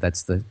unfortunately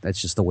that's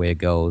just the way it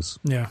goes.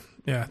 Yeah,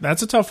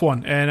 that's a tough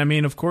one. And I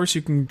mean, of course,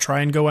 you can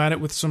try and go at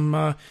it with some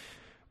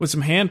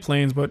hand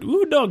planes, but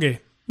ooh, doggy,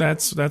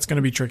 that's going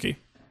to be tricky.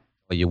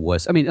 Well, you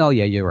wuss. I mean, oh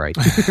yeah, you're right.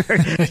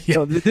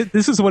 Yeah.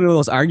 This is one of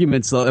those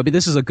arguments, though. I mean,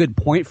 this is a good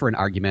point for an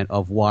argument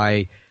of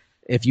why,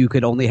 if you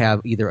could only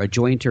have either a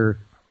jointer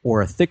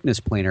or a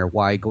thickness planer,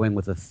 why going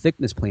with a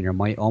thickness planer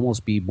might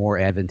almost be more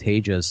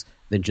advantageous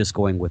than just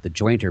going with a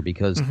jointer,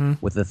 because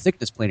with a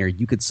thickness planer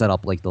you could set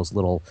up like those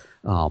little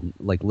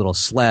little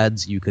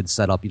sleds. You could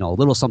set up a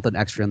little something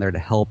extra in there to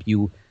help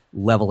you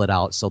level it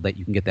out so that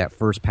you can get that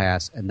first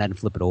pass and then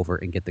flip it over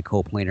and get the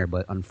coplanar.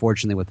 But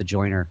unfortunately with the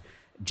jointer,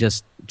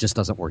 just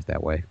doesn't work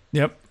that way.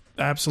 Yep,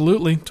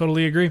 absolutely,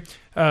 totally agree.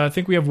 I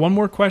think we have one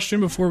more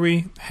question before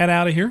we head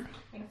out of here.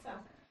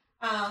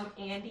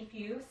 Andy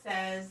Pugh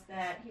says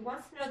that he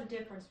wants to know the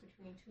difference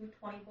between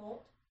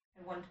 220-volt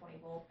and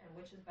 120-volt and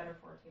which is better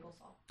for a table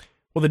saw.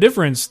 Well, the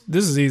difference,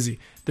 this is easy.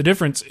 The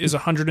difference is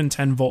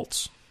 110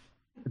 volts.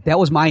 That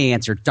was my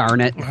answer,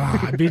 darn it. Oh,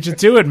 I beat you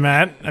to it,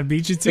 Matt. I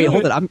beat you to it. Wait,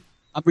 hold it. I'm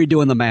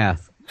redoing the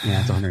math.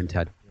 Yeah, it's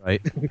 110,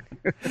 right?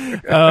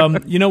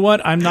 You know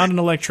what? I'm not an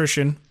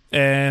electrician,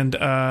 and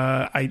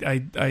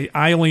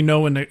I only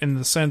know in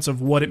the sense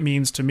of what it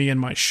means to me in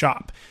my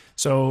shop.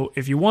 So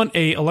if you want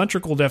a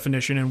electrical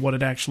definition and what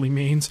it actually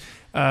means,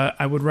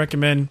 I would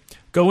recommend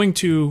going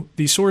to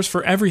the source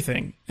for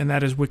everything, and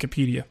that is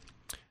Wikipedia.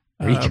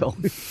 There you go.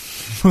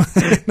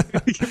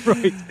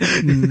 Right.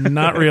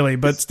 Not really,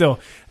 but still.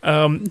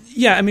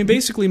 Yeah, I mean,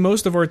 basically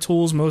most of our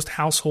tools, most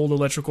household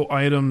electrical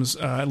items,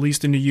 at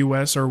least in the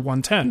U.S., are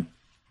 110.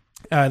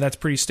 That's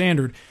pretty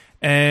standard.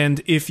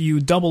 And if you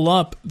double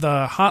up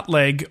the hot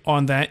leg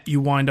on that,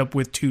 you wind up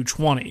with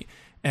 220.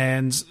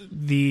 And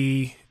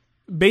the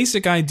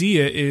basic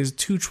idea is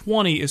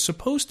 220 is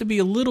supposed to be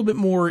a little bit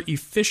more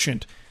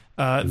efficient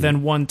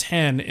than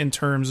 110 in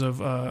terms of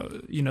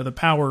the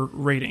power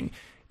rating.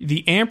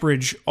 The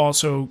amperage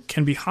also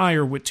can be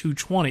higher with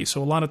 220.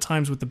 So a lot of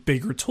times with the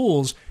bigger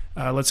tools,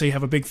 let's say you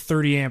have a big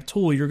 30 amp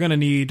tool, you're going to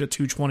need a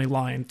 220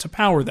 line to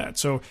power that.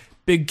 So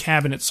big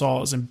cabinet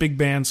saws and big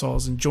band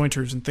saws and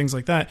jointers and things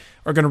like that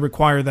are going to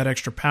require that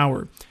extra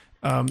power.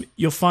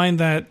 You'll find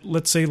that,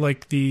 let's say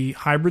like the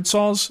hybrid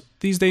saws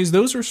these days,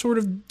 those are sort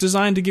of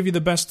designed to give you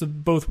the best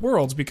of both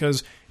worlds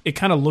because it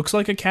kind of looks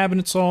like a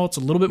cabinet saw. It's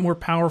a little bit more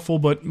powerful,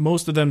 but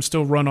most of them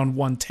still run on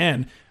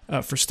 110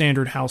 for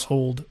standard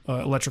household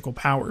electrical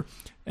power.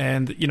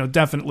 And,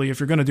 definitely if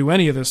you're going to do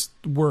any of this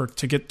work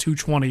to get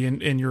 220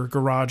 in your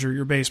garage or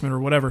your basement or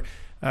whatever,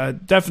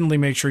 definitely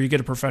make sure you get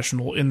a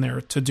professional in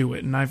there to do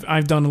it. And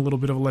I've done a little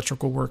bit of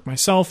electrical work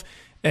myself,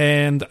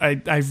 and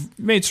I've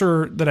made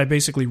sure that I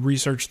basically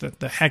researched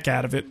the heck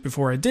out of it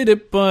before I did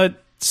it,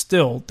 but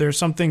still, there's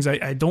some things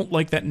I don't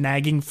like, that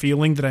nagging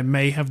feeling that I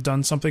may have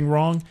done something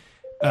wrong.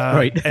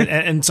 Right.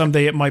 and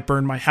someday it might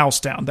burn my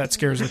house down. That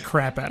scares the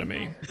crap out of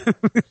me.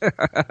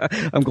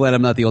 I'm glad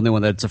I'm not the only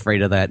one that's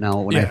afraid of that now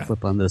when I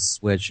flip on this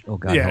switch. Oh,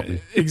 God, help me.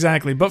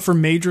 Exactly. But for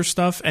major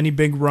stuff, any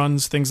big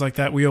runs, things like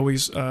that, we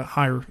always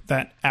hire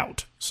that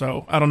out.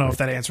 So I don't know if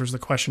that answers the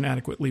question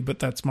adequately, but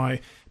that's my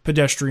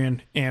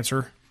pedestrian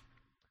answer.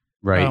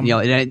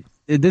 Right.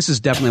 This is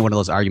definitely one of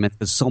those arguments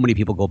because so many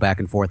people go back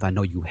and forth. I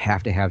know you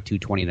have to have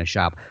 220 in a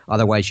shop.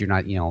 Otherwise, you're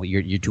not,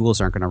 your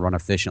tools aren't going to run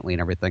efficiently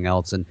and everything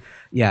else. And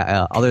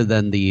other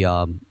than the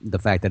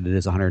fact that it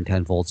is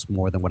 110 volts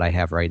more than what I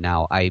have right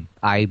now, I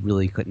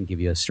really couldn't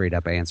give you a straight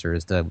up answer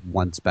as to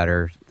one's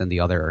better than the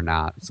other or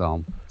not.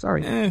 So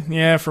sorry.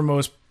 For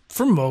most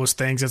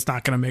things, it's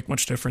not going to make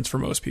much difference for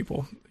most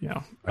people.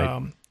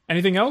 Right.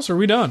 Anything else? Or are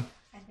we done?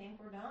 I think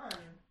we're done.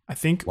 I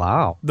think.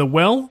 Wow. The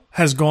well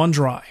has gone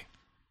dry.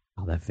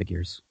 Oh, that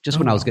figures. Just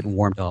when I was getting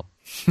warmed up.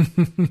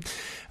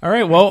 All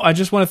right. Well, I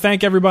just want to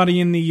thank everybody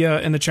in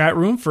the chat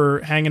room for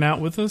hanging out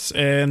with us,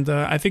 and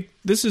I think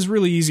this is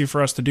really easy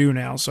for us to do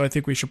now. So I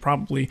think we should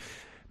probably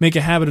make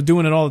a habit of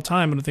doing it all the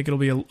time, and I think it'll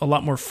be a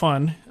lot more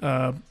fun.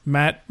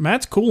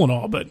 Matt's cool and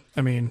all, but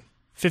I mean,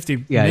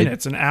 50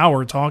 minutes, an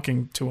hour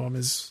talking to him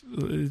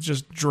it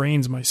just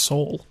drains my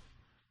soul.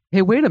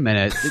 Hey, wait a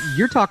minute.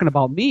 You're talking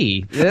about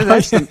me.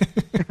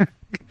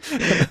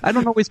 I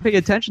don't always pay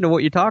attention to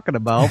what you're talking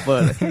about,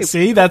 but hey,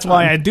 see, that's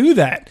why I do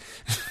that.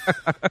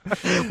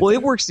 Well,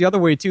 it works the other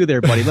way too,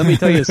 there, buddy. Let me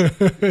tell you.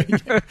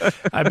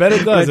 I bet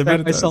it does. I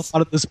bet myself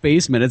out of this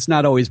basement. It's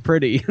not always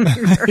pretty.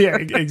 Yeah,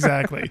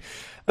 exactly.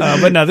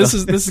 But no, this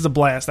is a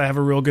blast. I have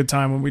a real good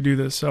time when we do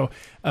this. So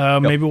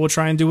maybe we'll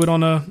try and do it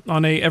on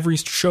a every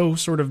show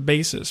sort of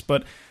basis.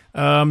 But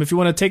if you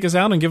want to take us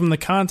out and give them the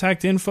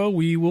contact info,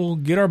 we will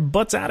get our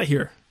butts out of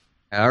here.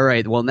 All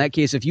right. Well, in that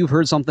case, if you've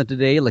heard something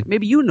today, like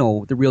maybe you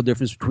know the real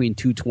difference between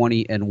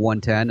 220 and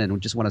 110 and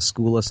just want to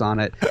school us on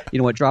it, you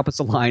know what, drop us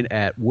a line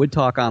at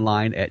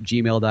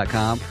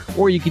woodtalkonline@gmail.com,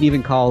 or you can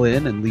even call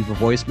in and leave a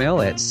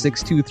voicemail at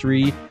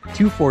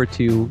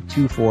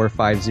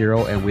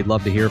 623-242-2450, and we'd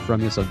love to hear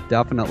from you, so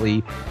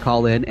definitely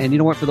call in. And you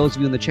know what, for those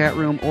of you in the chat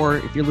room, or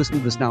if you're listening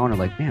to this now and are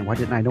like, man, why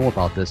didn't I know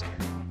about this?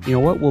 You know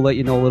what? We'll let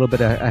you know a little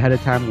bit ahead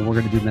of time when we're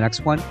going to do the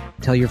next one.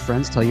 Tell your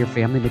friends, tell your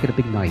family, make it a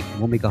big night.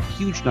 We'll make a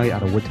huge night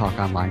out of Wood Talk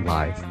Online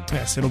Live.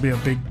 Yes, it'll be a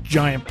big,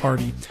 giant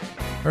party.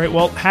 All right,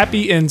 well,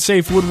 happy and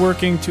safe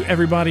woodworking to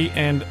everybody,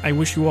 and I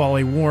wish you all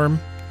a warm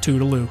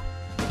toodaloo.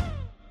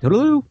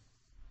 Toodaloo.